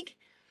egg.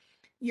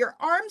 Your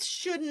arms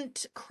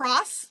shouldn't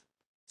cross.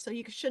 So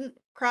you shouldn't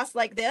cross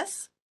like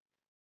this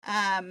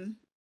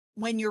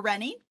when you're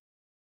running.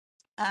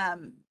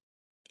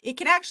 It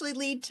can actually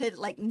lead to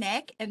like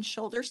neck and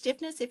shoulder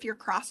stiffness if you're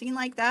crossing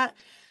like that.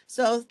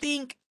 So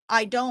think,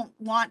 I don't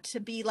want to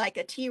be like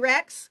a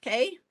T-Rex,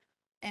 okay?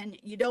 And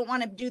you don't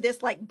want to do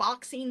this like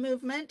boxing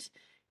movement.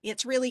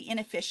 It's really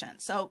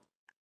inefficient. So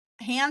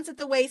hands at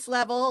the waist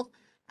level,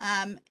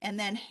 and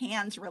then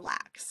hands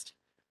relaxed.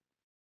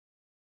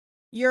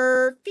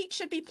 Your feet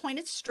should be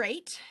pointed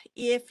straight.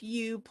 If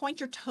you point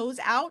your toes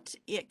out,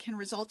 it can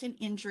result in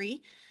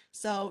injury.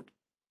 So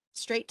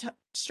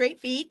straight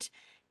feet,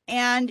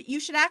 and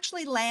you should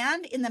actually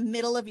land in the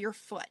middle of your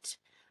foot.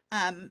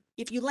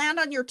 If you land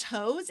on your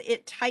toes,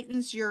 it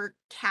tightens your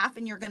calf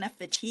and you're going to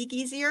fatigue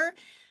easier.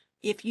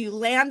 If you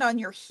land on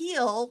your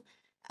heel,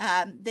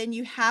 then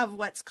you have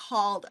what's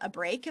called a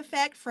brake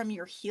effect from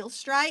your heel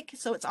strike.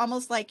 So it's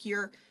almost like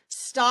you're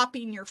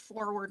stopping your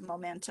forward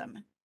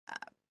momentum.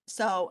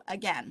 So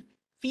again,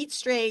 feet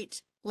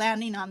straight,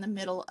 landing on the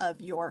middle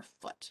of your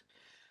foot.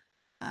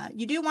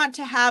 You do want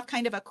to have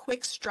kind of a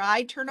quick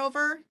stride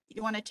turnover.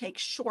 You want to take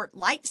short,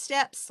 light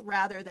steps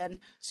rather than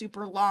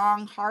super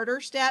long, harder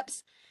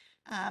steps.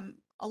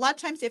 A lot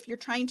of times if you're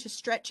trying to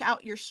stretch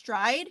out your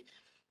stride,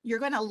 you're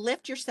going to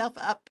lift yourself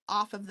up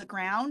off of the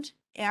ground.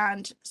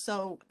 And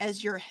so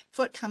as your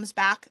foot comes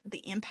back,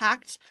 the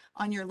impact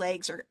on your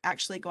legs are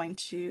actually going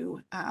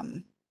to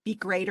be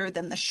greater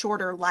than the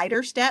shorter,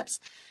 lighter steps,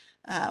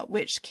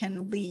 which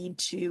can lead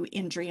to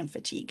injury and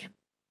fatigue.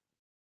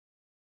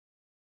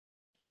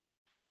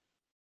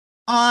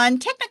 On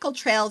technical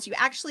trails, you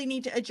actually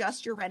need to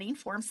adjust your running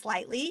form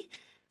slightly.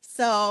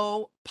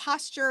 So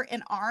posture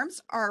and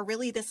arms are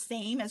really the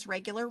same as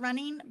regular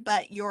running,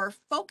 but your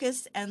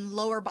focus and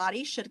lower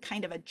body should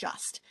kind of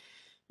adjust.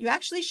 You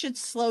actually should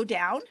slow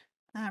down.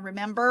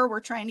 Remember, we're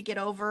trying to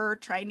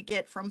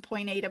get from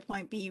point A to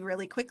point B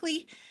really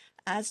quickly.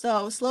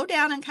 So slow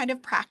down and kind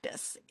of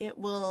practice. It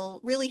will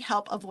really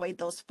help avoid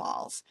those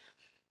falls.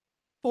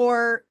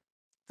 For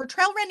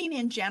trail running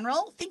in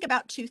general, think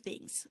about two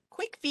things: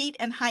 quick feet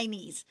and high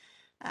knees.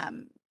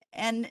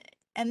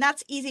 And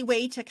that's easy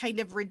way to kind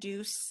of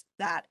reduce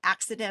that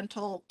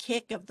accidental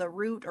kick of the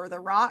root or the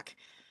rock.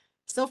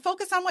 So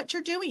focus on what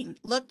you're doing.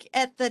 Look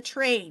at the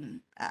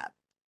terrain.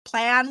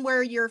 Plan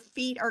where your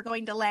feet are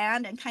going to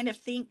land and kind of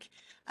think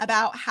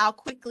about how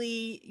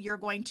quickly you're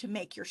going to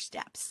make your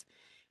steps.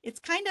 It's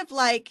kind of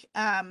like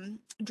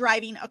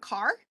driving a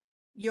car.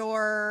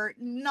 You're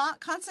not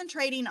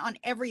concentrating on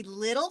every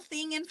little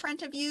thing in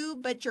front of you,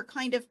 but you're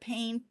kind of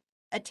paying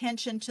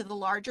attention to the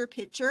larger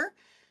picture.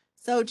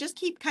 So just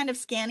keep kind of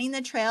scanning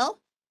the trail.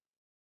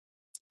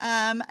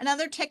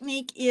 Another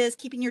technique is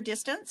keeping your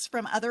distance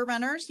from other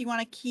runners. You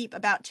want to keep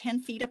about 10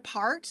 feet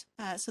apart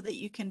so that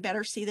you can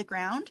better see the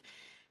ground.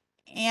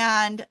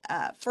 And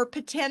for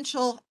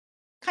potential,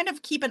 kind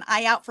of keep an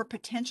eye out for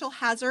potential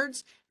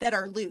hazards that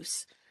are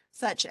loose.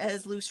 such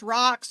as loose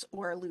rocks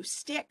or loose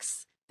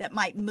sticks that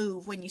might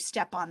move when you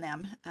step on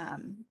them.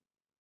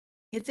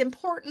 It's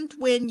important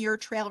when you're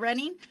trail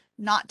running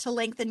not to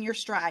lengthen your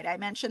stride. I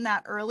mentioned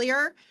that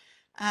earlier.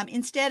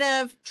 Instead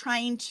of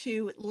trying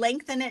to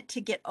lengthen it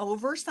to get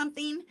over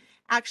something,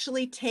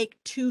 actually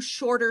take 2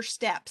 shorter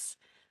steps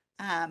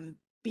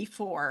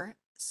before.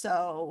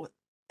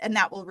 And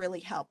that will really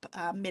help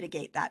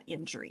mitigate that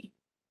injury.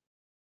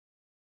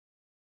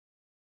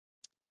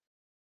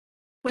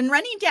 When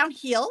running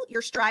downhill,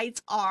 your strides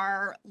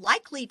are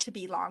likely to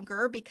be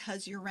longer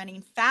because you're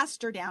running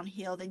faster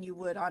downhill than you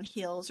would on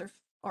hills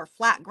or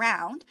flat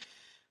ground.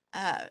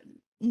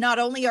 Not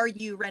only are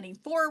you running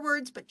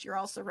forwards, but you're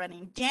also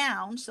running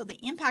down. So the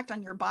impact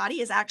on your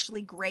body is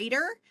actually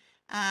greater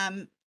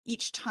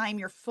each time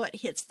your foot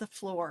hits the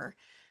floor.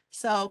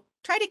 So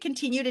try to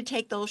continue to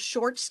take those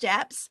short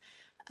steps.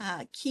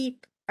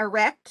 Keep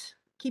erect,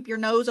 keep your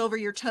nose over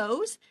your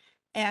toes,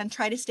 and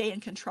try to stay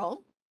in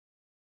control.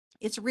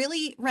 It's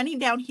really, running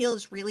downhill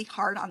is really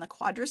hard on the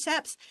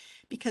quadriceps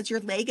because your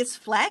leg is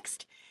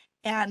flexed,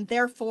 and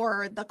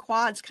therefore the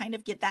quads kind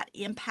of get that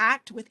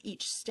impact with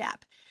each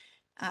step.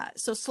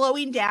 So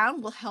slowing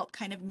down will help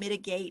kind of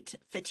mitigate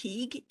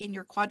fatigue in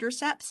your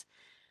quadriceps.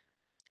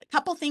 A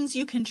couple things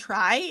you can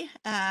try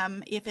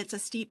if it's a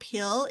steep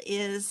hill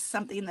is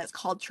something that's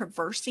called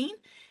traversing.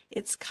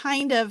 It's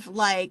kind of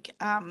like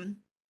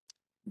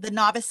the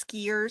novice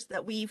skiers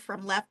that weave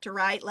from left to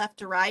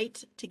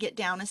right to get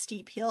down a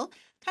steep hill,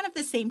 kind of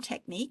the same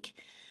technique.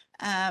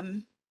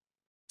 And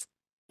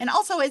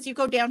also as you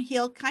go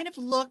downhill, kind of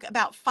look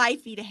about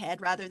 5 feet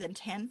ahead rather than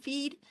 10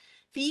 feet,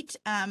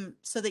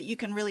 so that you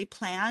can really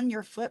plan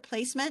your foot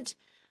placement.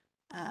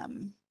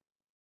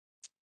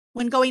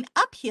 When going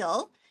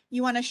uphill,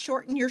 you want to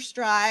shorten your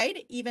stride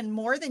even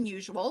more than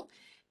usual.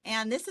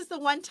 And this is the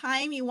one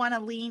time you want to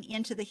lean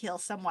into the hill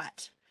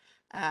somewhat,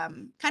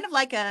 kind of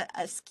like a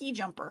ski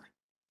jumper.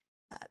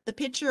 The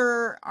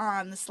picture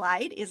on the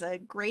slide is a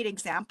great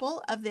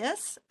example of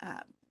this.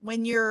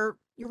 When you're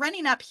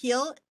running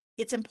uphill,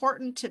 it's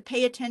important to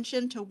pay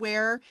attention to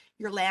where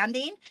you're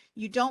landing.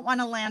 You don't want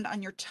to land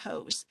on your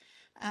toes.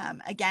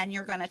 Again,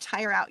 you're going to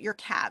tire out your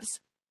calves.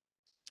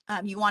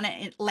 You want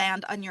to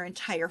land on your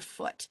entire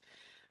foot.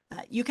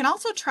 You can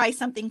also try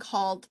something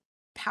called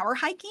power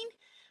hiking,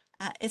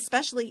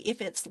 especially if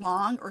it's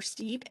long or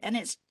steep and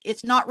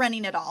it's not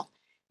running at all.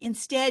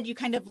 Instead, you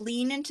kind of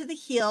lean into the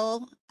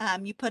hill,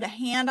 you put a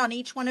hand on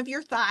each one of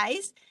your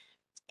thighs,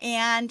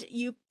 and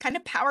you kind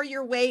of power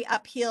your way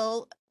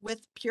uphill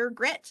with pure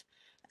grit.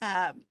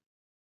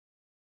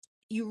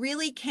 You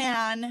really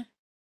can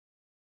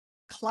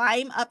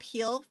climb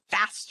uphill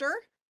faster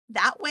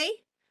that way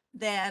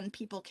than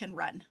people can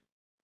run.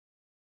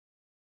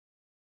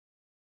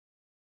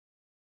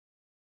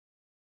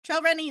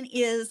 Trail running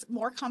is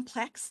more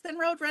complex than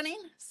road running,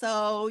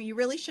 so you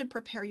really should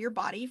prepare your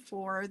body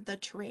for the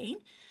terrain.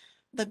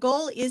 The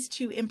goal is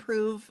to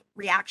improve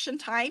reaction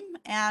time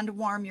and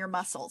warm your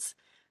muscles.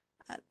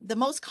 The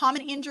most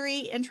common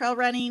injury in trail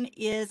running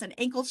is an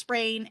ankle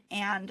sprain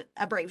and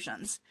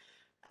abrasions.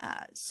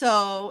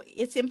 So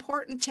it's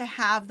important to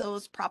have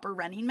those proper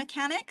running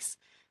mechanics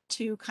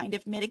to kind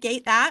of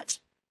mitigate that.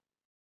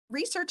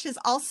 Research has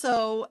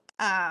also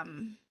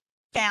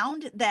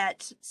found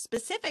that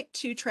specific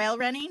to trail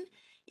running,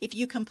 if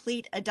you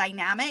complete a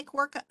dynamic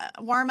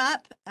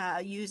warm-up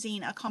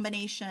using a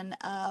combination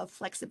of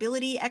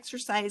flexibility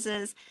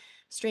exercises,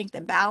 strength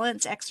and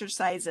balance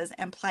exercises,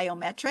 and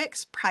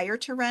plyometrics prior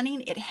to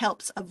running, it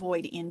helps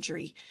avoid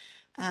injury.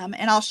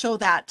 And I'll show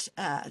that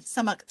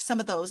some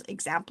of those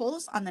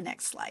examples on the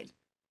next slide.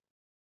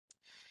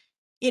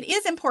 It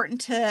is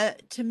important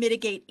to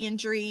mitigate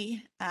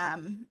injury.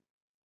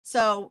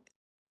 So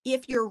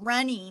if you're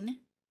running,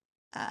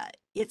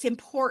 it's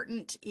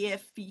important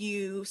if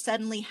you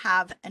suddenly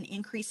have an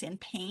increase in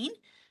pain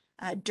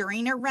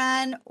during a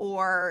run,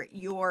 or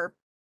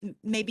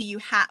maybe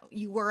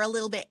you were a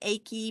little bit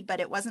achy, but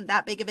it wasn't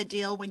that big of a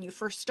deal when you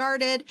first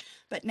started,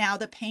 but now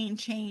the pain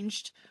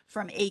changed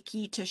from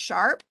achy to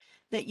sharp,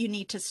 that you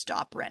need to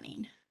stop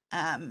running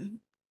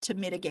to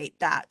mitigate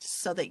that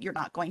so that you're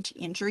not going to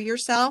injure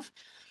yourself.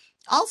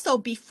 Also,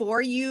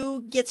 before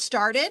you get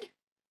started,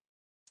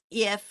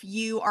 if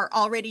you are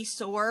already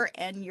sore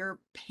and your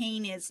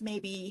pain is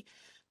maybe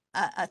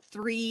a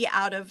 3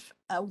 out of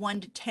a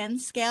 1 to 10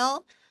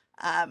 scale,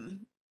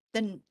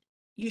 then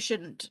you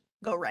shouldn't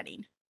go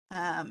running.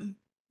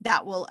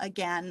 That will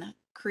again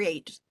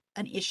create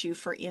an issue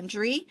for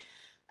injury.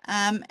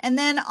 And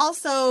then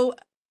also,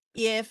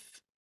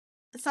 if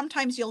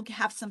sometimes you'll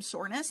have some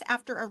soreness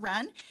after a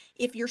run,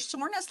 if your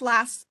soreness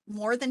lasts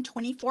more than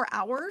 24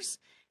 hours,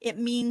 it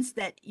means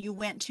that you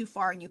went too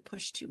far and you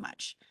pushed too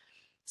much.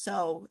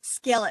 So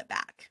scale it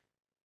back.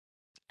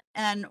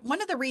 And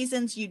one of the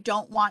reasons you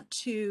don't want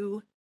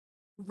to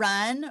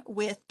run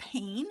with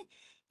pain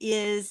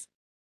is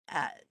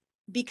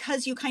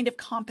because you kind of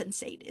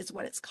compensate, is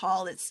what it's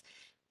called. It's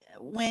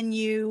when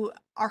you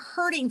are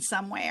hurting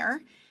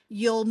somewhere,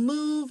 you'll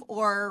move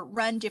or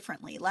run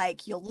differently.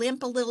 Like you'll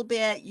limp a little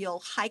bit,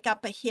 you'll hike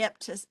up a hip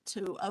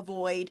to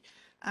avoid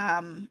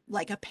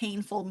like a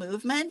painful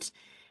movement.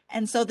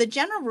 And so the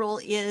general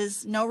rule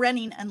is no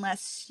running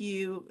unless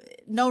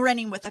no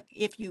running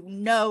if you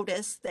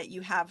notice that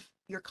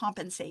you're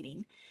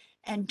compensating,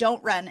 and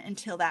don't run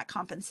until that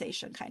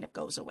compensation kind of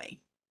goes away.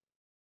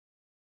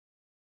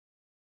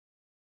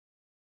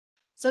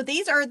 So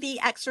these are the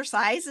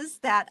exercises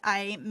that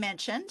I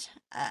mentioned.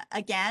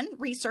 Again,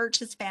 research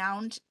has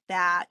found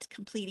that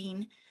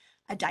completing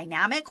a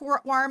dynamic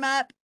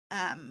warm-up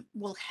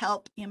will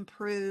help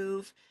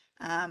improve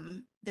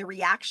the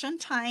reaction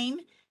time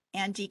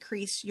and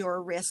decrease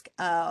your risk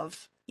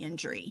of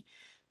injury.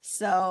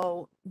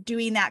 So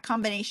doing that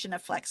combination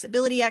of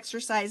flexibility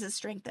exercises,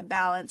 strength and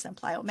balance, and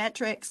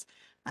plyometrics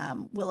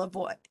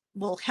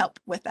will help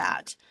with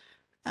that.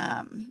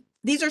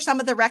 These are some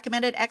of the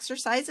recommended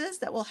exercises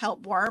that will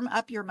help warm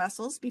up your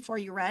muscles before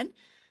you run.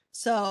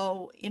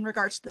 So in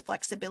regards to the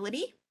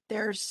flexibility,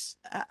 there's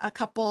a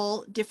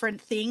couple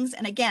different things.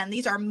 And again,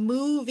 these are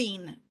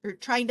moving. You're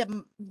trying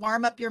to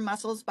warm up your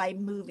muscles by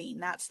moving.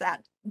 That's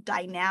that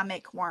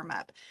dynamic warm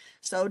up.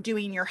 So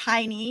doing your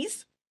high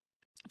knees,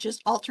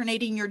 just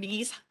alternating your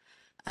knees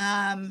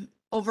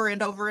over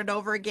and over and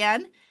over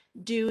again.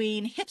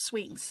 Doing hip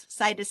swings,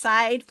 side to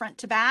side, front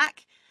to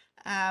back,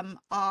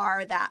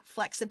 are that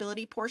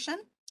flexibility portion.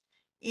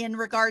 In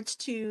regards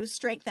to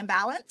strength and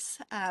balance,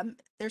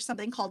 there's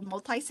something called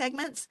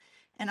multi-segments.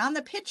 And on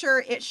the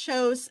picture, it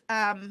shows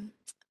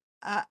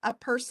a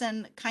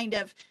person kind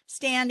of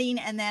standing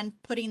and then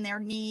putting their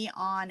knee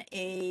on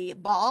a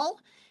ball.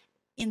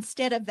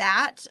 Instead of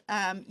that,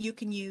 you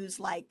can use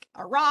like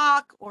a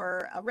rock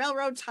or a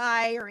railroad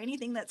tie or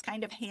anything that's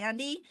kind of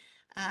handy.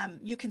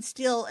 You can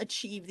still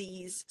achieve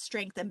these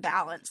strength and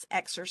balance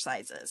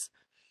exercises.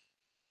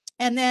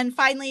 And then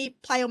finally,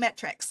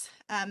 plyometrics.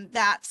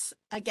 That's,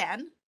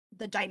 again,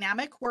 the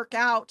dynamic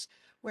workout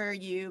where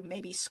you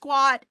maybe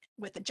squat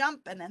with a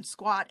jump and then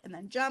squat and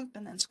then jump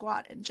and then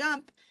squat and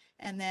jump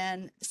and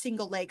then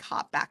single leg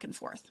hop back and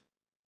forth.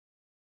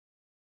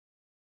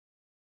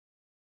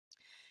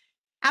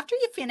 After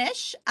you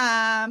finish,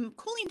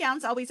 cooling down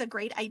is always a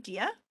great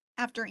idea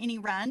after any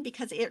run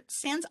because it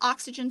sends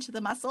oxygen to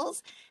the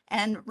muscles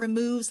and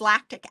removes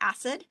lactic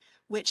acid,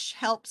 which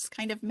helps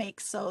kind of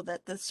make so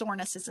that the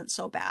soreness isn't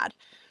so bad.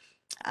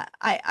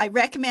 I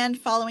recommend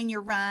following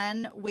your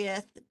run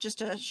with just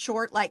a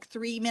short, like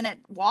 3-minute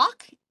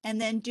walk,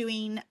 and then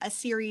doing a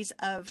series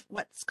of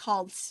what's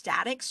called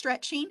static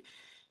stretching.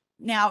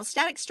 Now,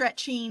 static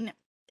stretching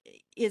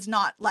is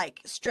not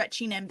like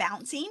stretching and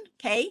bouncing,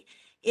 okay?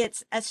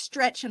 It's a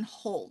stretch and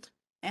hold,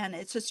 and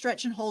it's a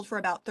stretch and hold for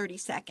about 30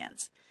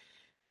 seconds.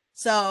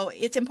 So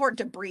it's important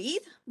to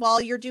breathe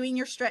while you're doing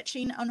your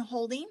stretching and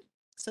holding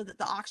so that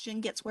the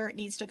oxygen gets where it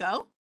needs to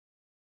go.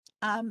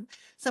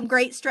 Some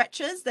great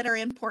stretches that are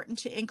important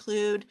to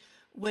include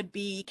would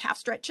be calf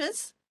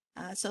stretches.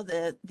 So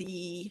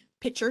the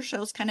picture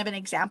shows kind of an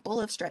example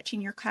of stretching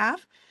your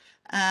calf.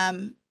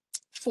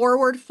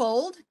 Forward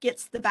fold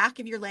gets the back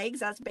of your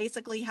legs. That's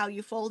basically how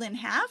you fold in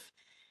half.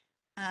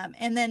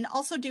 And then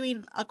also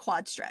doing a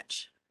quad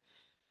stretch.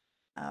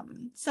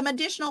 Some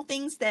additional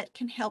things that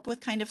can help with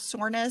kind of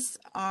soreness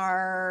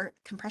are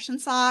compression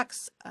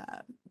socks,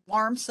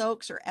 warm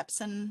soaks or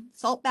Epsom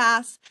salt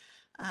baths,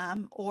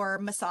 or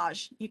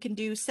massage. You can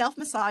do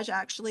self-massage.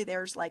 Actually,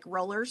 there's like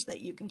rollers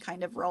that you can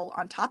kind of roll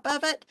on top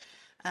of it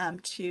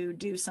to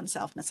do some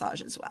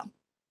self-massage as well.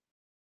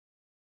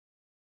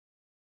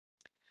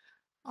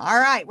 All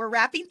right, we're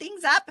wrapping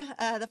things up.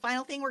 The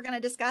final thing we're going to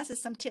discuss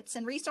is some tips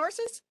and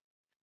resources.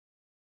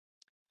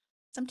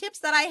 Some tips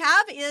that I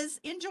have is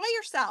enjoy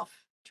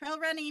yourself. Trail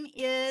running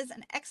is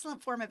an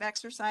excellent form of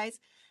exercise,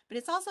 but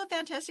it's also a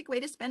fantastic way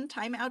to spend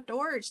time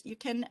outdoors. You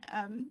can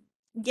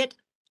get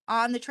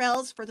on the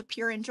trails for the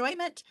pure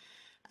enjoyment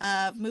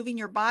of moving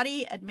your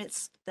body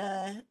amidst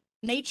the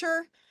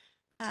nature.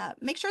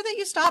 Make sure that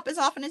you stop as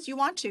often as you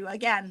want to.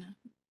 Again,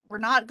 we're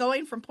not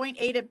going from point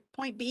A to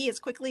point B as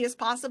quickly as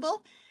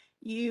possible.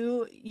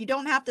 You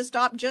don't have to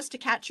stop just to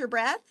catch your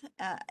breath.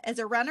 As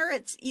a runner,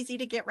 it's easy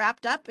to get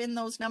wrapped up in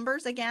those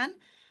numbers again.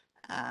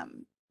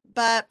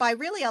 But by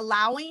really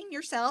allowing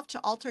yourself to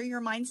alter your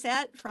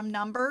mindset from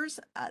numbers,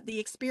 the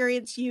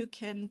experience you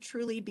can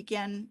truly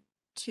begin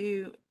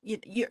to,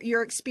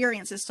 your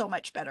experience is so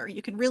much better.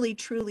 You can really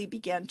truly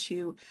begin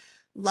to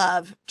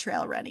love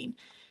trail running.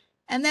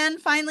 And then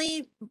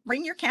finally,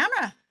 bring your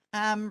camera.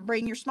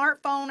 Bring your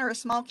smartphone or a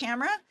small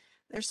camera.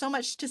 There's so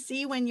much to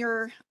see when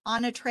you're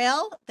on a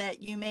trail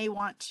that you may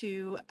want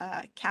to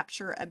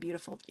capture a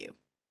beautiful view.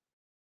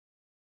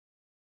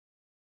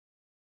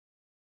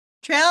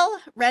 Trail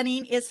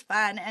running is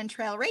fun, and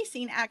trail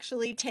racing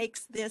actually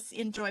takes this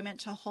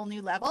enjoyment to a whole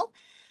new level.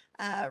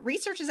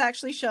 Research has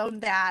actually shown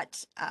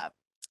that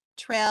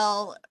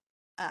trail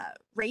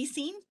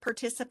racing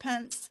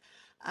participants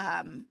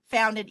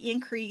found an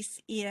increase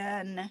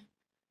in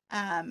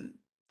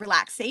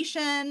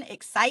relaxation,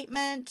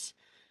 excitement,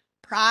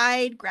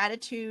 pride,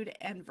 gratitude,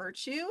 and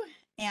virtue,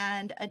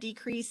 and a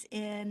decrease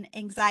in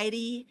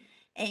anxiety,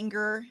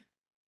 anger,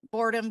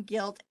 boredom,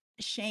 guilt,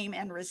 shame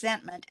and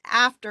resentment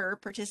after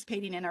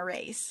participating in a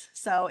race.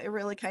 So it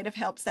really kind of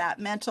helps that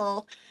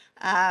mental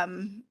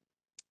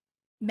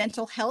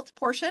health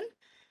portion.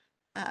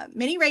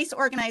 Many race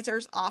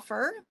organizers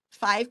offer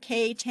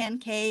 5K,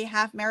 10K,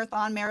 half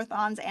marathon,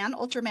 marathons, and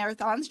ultra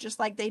marathons, just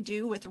like they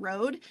do with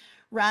road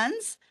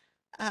runs.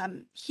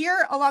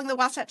 Here along the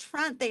Wasatch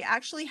Front, they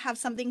actually have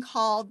something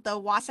called the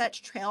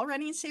Wasatch Trail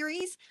Running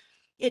Series.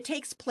 It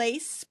takes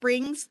place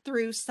springs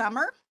through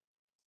summer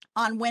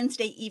on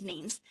Wednesday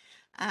evenings,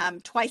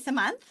 twice a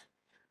month.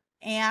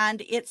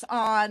 And it's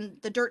on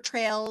the dirt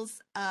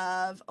trails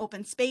of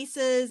open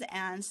spaces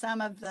and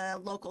some of the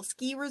local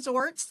ski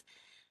resorts.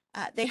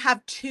 They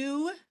have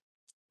two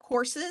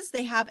courses.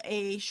 They have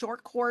a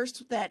short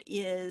course that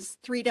is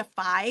 3 to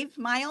 5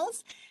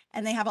 miles,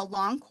 and they have a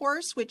long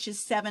course, which is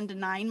 7 to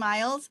 9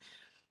 miles.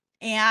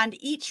 And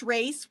each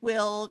race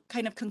will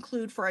kind of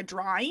conclude for a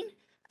drawing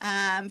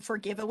for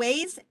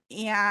giveaways.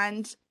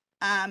 And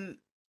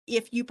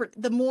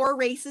the more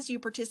races you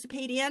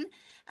participate in,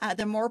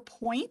 the more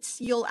points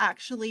you'll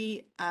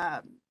actually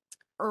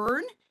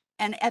earn.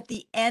 And at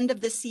the end of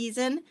the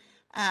season,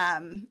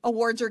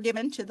 awards are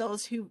given to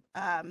those who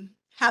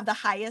have the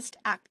highest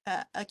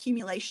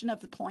accumulation of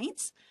the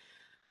points.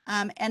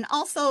 And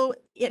also,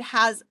 it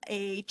has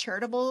a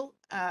charitable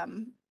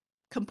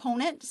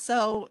component.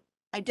 So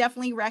I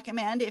definitely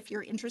recommend, if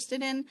you're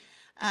interested in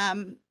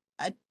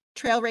a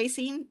trail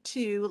racing,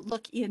 to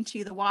look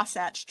into the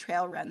Wasatch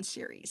Trail Run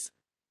Series.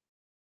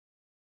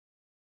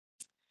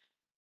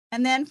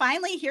 And then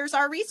finally, here's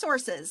our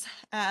resources.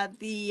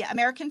 The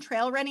American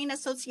Trail Running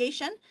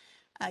Association,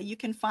 you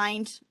can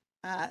find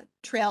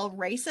trail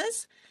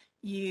races.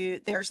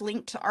 There's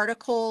linked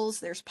articles,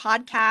 there's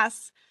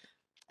podcasts,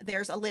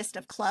 there's a list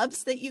of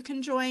clubs that you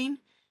can join.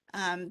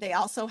 They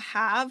also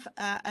have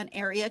an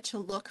area to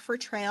look for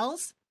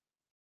trails.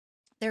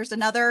 There's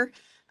another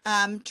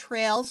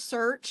trail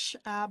search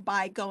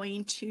by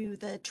going to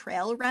the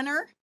Trail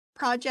Runner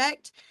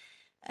project.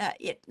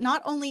 It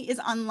not only is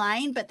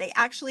online, but they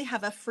actually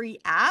have a free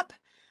app.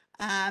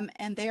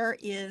 And there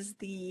is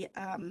the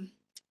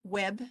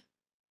web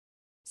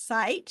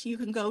site you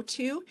can go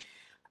to.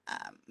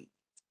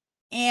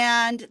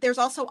 And there's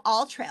also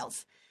All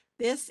Trails.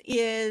 This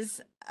is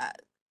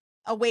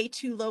a way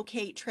to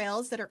locate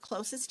trails that are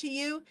closest to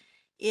you.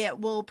 It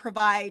will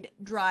provide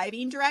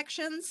driving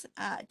directions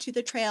to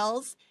the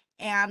trails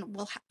and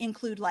will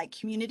include like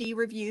community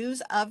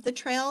reviews of the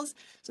trails.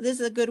 So this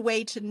is a good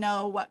way to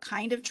know what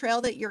kind of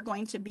trail that you're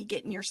going to be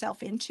getting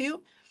yourself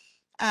into.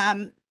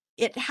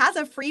 It has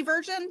a free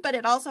version, but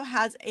it also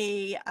has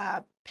a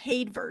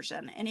paid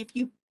version. And if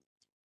you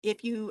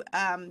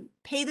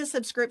pay the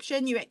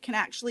subscription, you can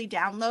actually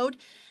download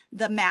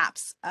the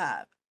maps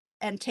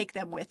and take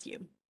them with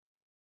you.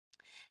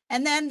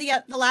 And then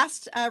the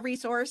last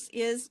resource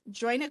is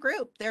join a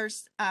group.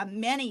 There's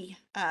many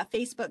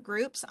Facebook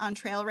groups on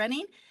trail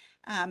running.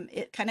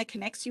 It kind of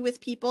connects you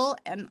with people,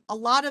 and a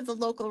lot of the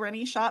local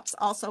running shops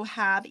also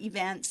have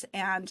events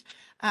and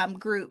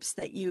groups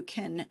that you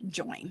can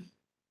join.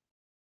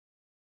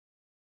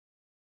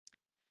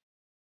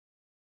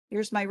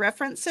 Here's my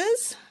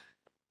references,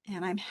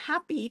 and I'm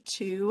happy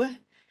to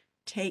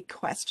take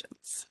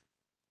questions.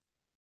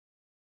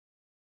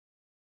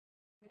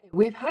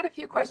 We've had a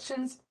few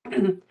questions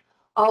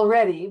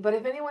already, but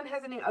if anyone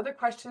has any other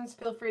questions,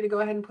 feel free to go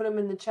ahead and put them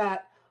in the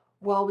chat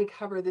while we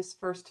cover this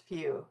first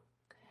few.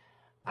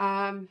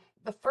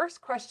 The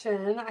first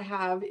question I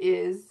have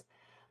is,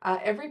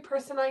 every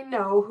person I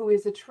know who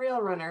is a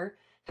trail runner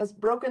has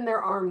broken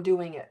their arm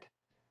doing it.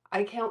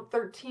 I count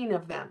 13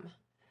 of them.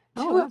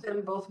 Oh, Two wow. of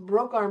them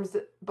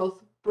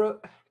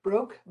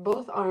broke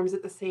both arms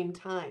at the same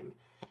time.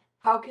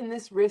 How can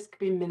this risk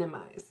be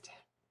minimized?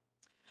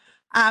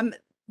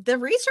 The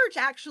research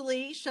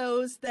actually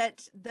shows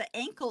that the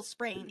ankle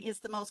sprain is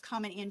the most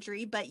common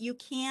injury, but you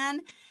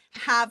can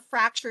have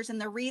fractures.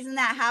 And the reason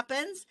that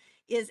happens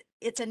is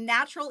it's a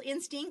natural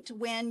instinct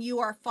when you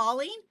are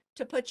falling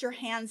to put your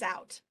hands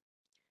out.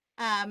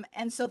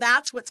 And so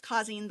that's what's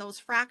causing those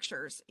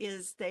fractures,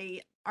 is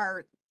they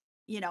are,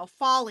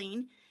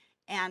 falling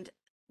and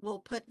will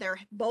put their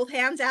both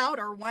hands out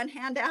or one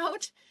hand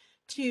out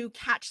to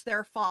catch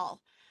their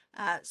fall.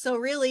 So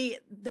really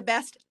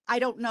I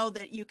don't know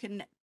that you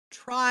can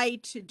try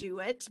to do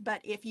it,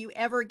 but if you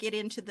ever get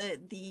into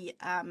the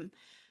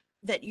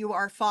that you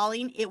are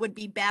falling, it would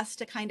be best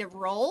to kind of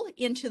roll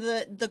into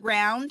the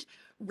ground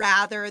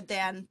rather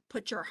than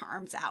put your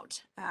arms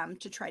out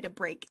to try to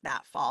break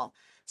that fall.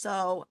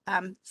 So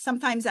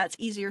sometimes that's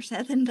easier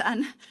said than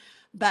done,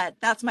 but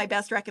that's my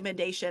best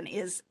recommendation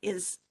is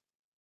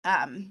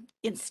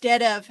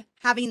instead of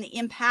having the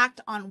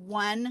impact on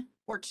one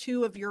or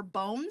two of your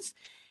bones,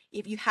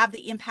 if you have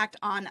the impact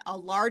on a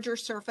larger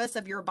surface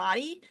of your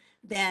body,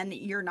 then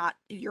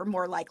you're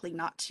more likely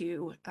not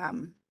to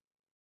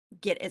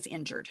get as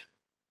injured.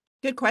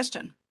 Good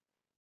question.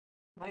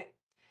 Right.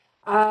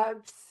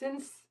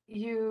 Since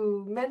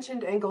you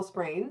mentioned ankle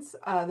sprains,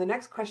 the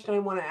next question I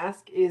want to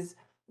ask is,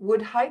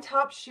 would high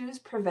top shoes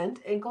prevent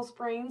ankle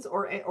sprains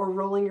or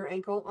rolling your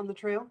ankle on the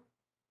trail?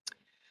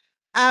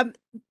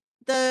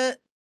 the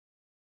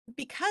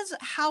because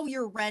how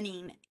you're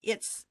running,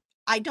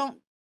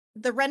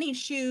 the running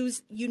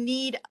shoes, you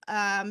need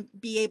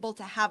be able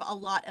to have a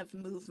lot of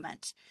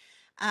movement.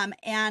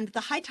 And the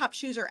high top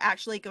shoes are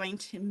actually going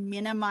to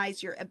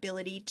minimize your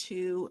ability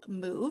to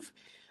move,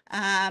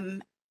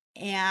 um,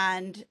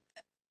 and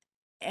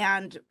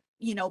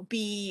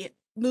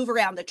move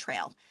around the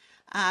trail.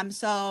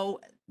 So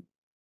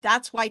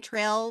that's why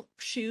trail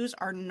shoes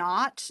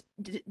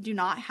do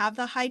not have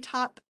the high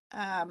top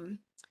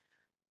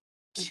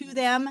to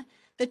them.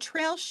 The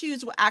trail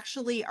shoes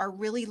actually are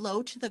really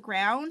low to the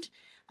ground.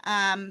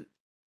 Um,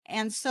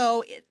 and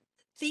so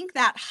think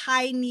that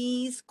high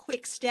knees,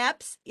 quick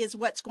steps is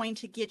what's going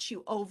to get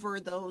you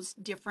over those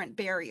different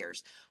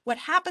barriers. What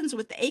happens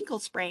with the ankle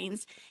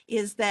sprains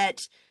is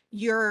that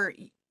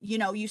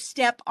you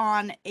step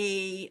on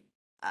a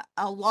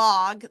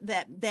log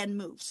that then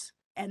moves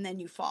and then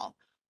you fall,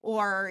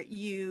 or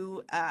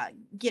you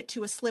get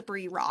to a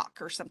slippery rock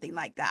or something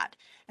like that.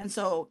 And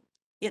so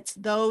it's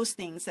those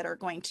things that are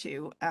going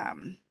to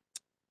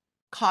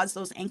cause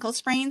those ankle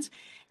sprains.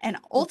 And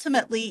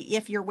ultimately,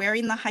 if you're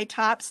wearing the high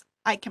tops,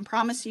 I can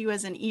promise you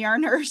as an ER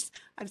nurse,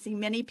 I've seen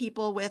many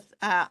people with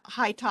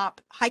high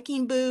top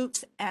hiking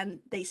boots, and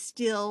they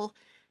still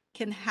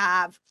can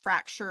have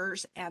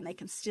fractures and they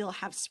can still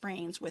have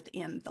sprains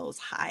within those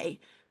high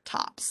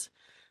tops.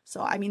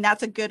 So, I mean,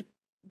 that's a good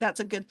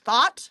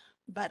thought,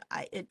 but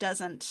it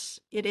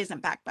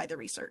isn't backed by the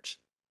research.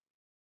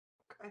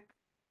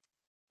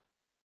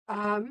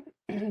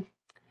 Okay.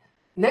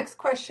 Next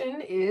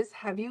question is,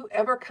 have you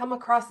ever come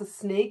across a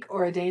snake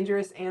or a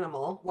dangerous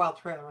animal while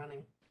trail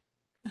running?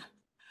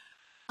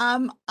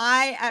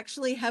 I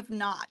actually have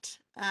not.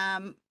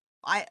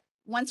 I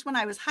Once when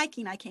I was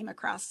hiking, I came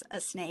across a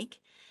snake,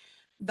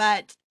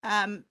 but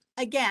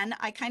again,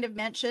 I kind of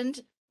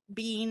mentioned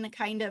being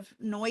kind of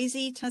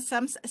noisy to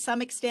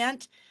some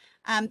extent.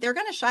 They're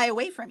going to shy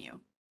away from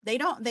you. They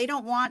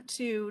don't want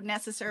to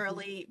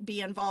necessarily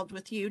be involved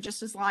with you,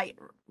 just as like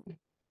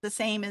the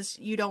same as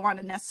you don't want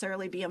to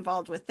necessarily be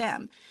involved with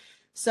them.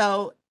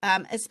 So,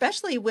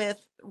 especially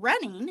with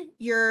running,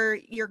 you're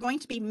going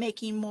to be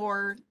making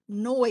more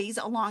noise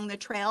along the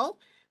trail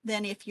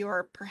than if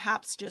you're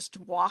perhaps just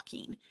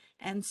walking.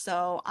 And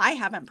so, I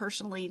haven't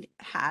personally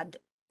had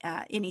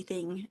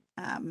anything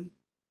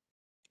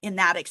in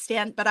that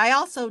extent, but I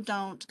also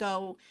don't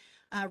go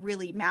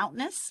really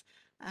mountainous.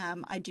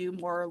 I do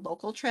more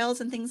local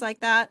trails and things like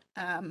that.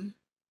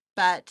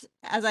 But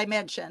as I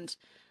mentioned,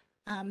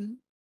 um,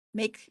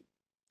 make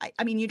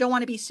I mean, you don't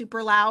want to be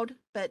super loud,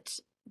 but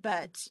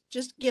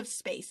just give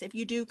space if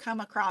you do come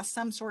across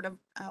some sort of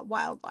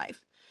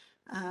wildlife.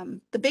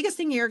 The biggest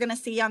thing you're going to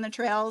see on the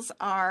trails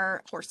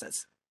are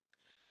horses,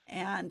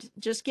 and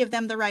just give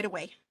them the right of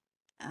way.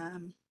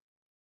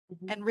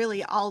 And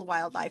really, all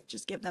wildlife,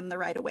 just give them the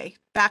right of way.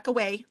 Back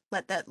away,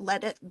 let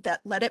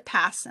it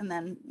pass, and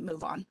then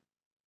move on.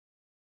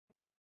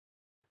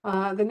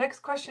 The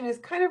next question is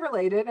kind of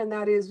related, and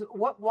that is,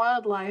 what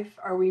wildlife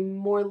are we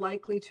more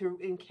likely to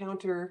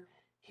encounter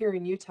here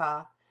in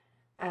Utah?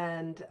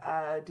 And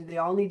do they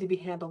all need to be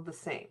handled the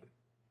same?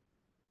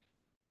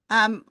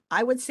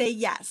 I would say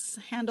yes,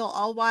 handle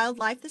all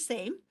wildlife the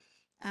same.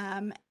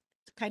 Um,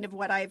 Kind of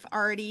what I've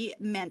already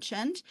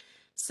mentioned.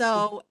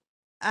 So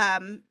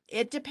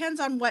it depends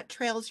on what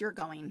trails you're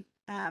going.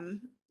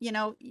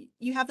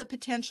 You have the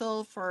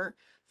potential for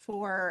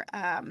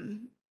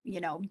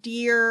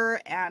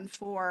deer and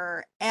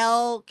for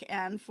elk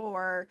and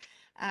for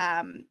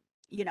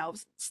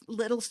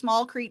little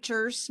small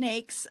creatures,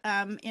 snakes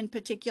in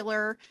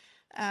particular.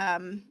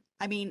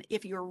 I mean,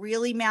 if you're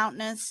really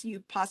mountainous,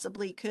 you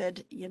possibly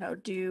could,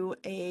 do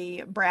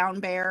a brown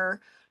bear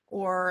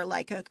or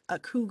like a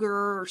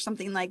cougar or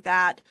something like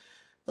that.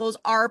 Those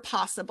are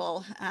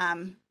possible,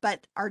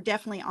 but are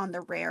definitely on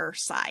the rare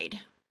side.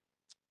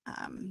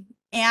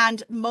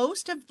 And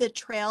most of the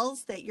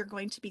trails that you're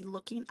going to be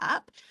looking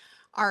up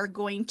are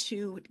going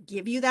to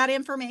give you that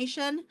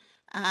information,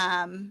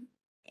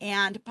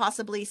 and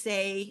possibly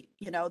say,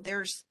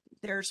 there's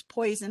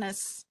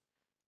poisonous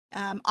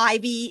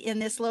ivy in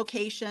this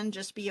location,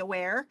 just be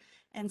aware.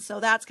 And so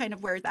that's kind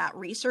of where that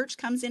research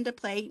comes into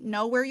play.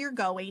 Know where you're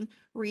going,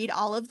 read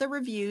all of the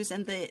reviews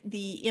and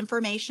the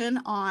information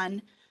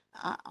on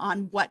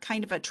what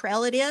kind of a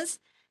trail it is,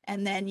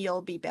 and then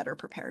you'll be better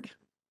prepared.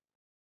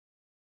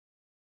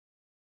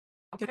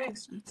 Good Okay,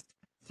 question.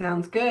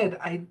 sounds good.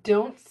 I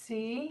don't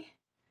see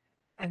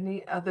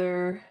any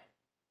other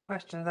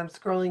questions. I'm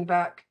scrolling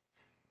back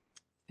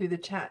through the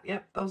chat.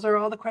 Yep, those are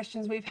all the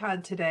questions we've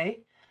had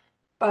today.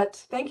 But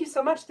thank you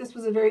so much. This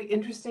was a very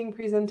interesting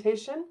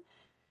presentation,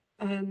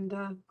 and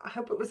I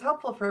hope it was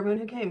helpful for everyone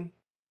who came.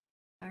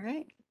 All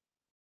right.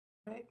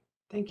 Right.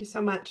 Thank you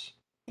so much.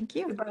 Thank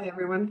you. Goodbye,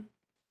 everyone.